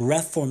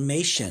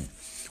Reformation.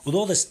 With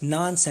all this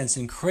nonsense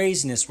and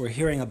craziness we're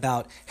hearing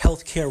about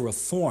healthcare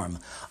reform,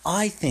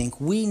 I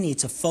think we need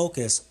to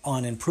focus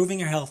on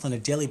improving our health on a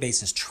daily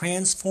basis,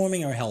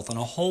 transforming our health on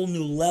a whole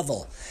new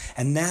level.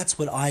 And that's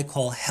what I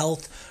call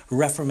health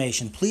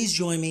reformation. Please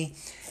join me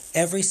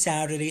every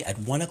Saturday at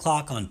 1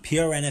 o'clock on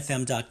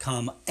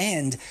prnfm.com.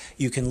 And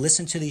you can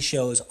listen to these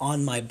shows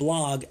on my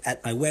blog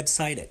at my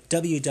website at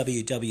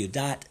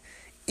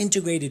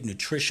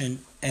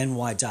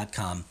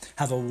www.integratednutritionny.com.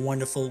 Have a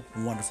wonderful,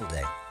 wonderful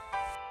day.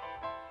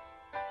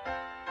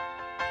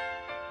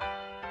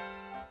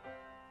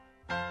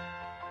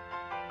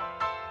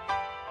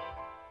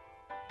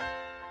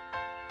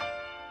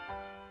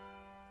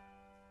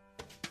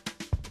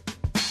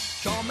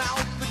 Come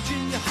out,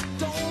 Virginia,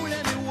 don't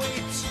let me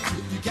wait.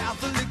 You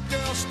Catholic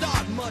girls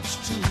start much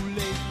too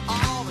late.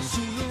 Oh, but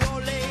sooner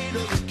or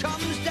later it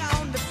comes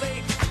down to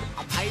fate.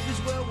 I might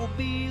as well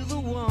be the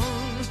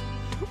one.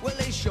 Well,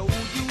 they showed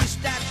you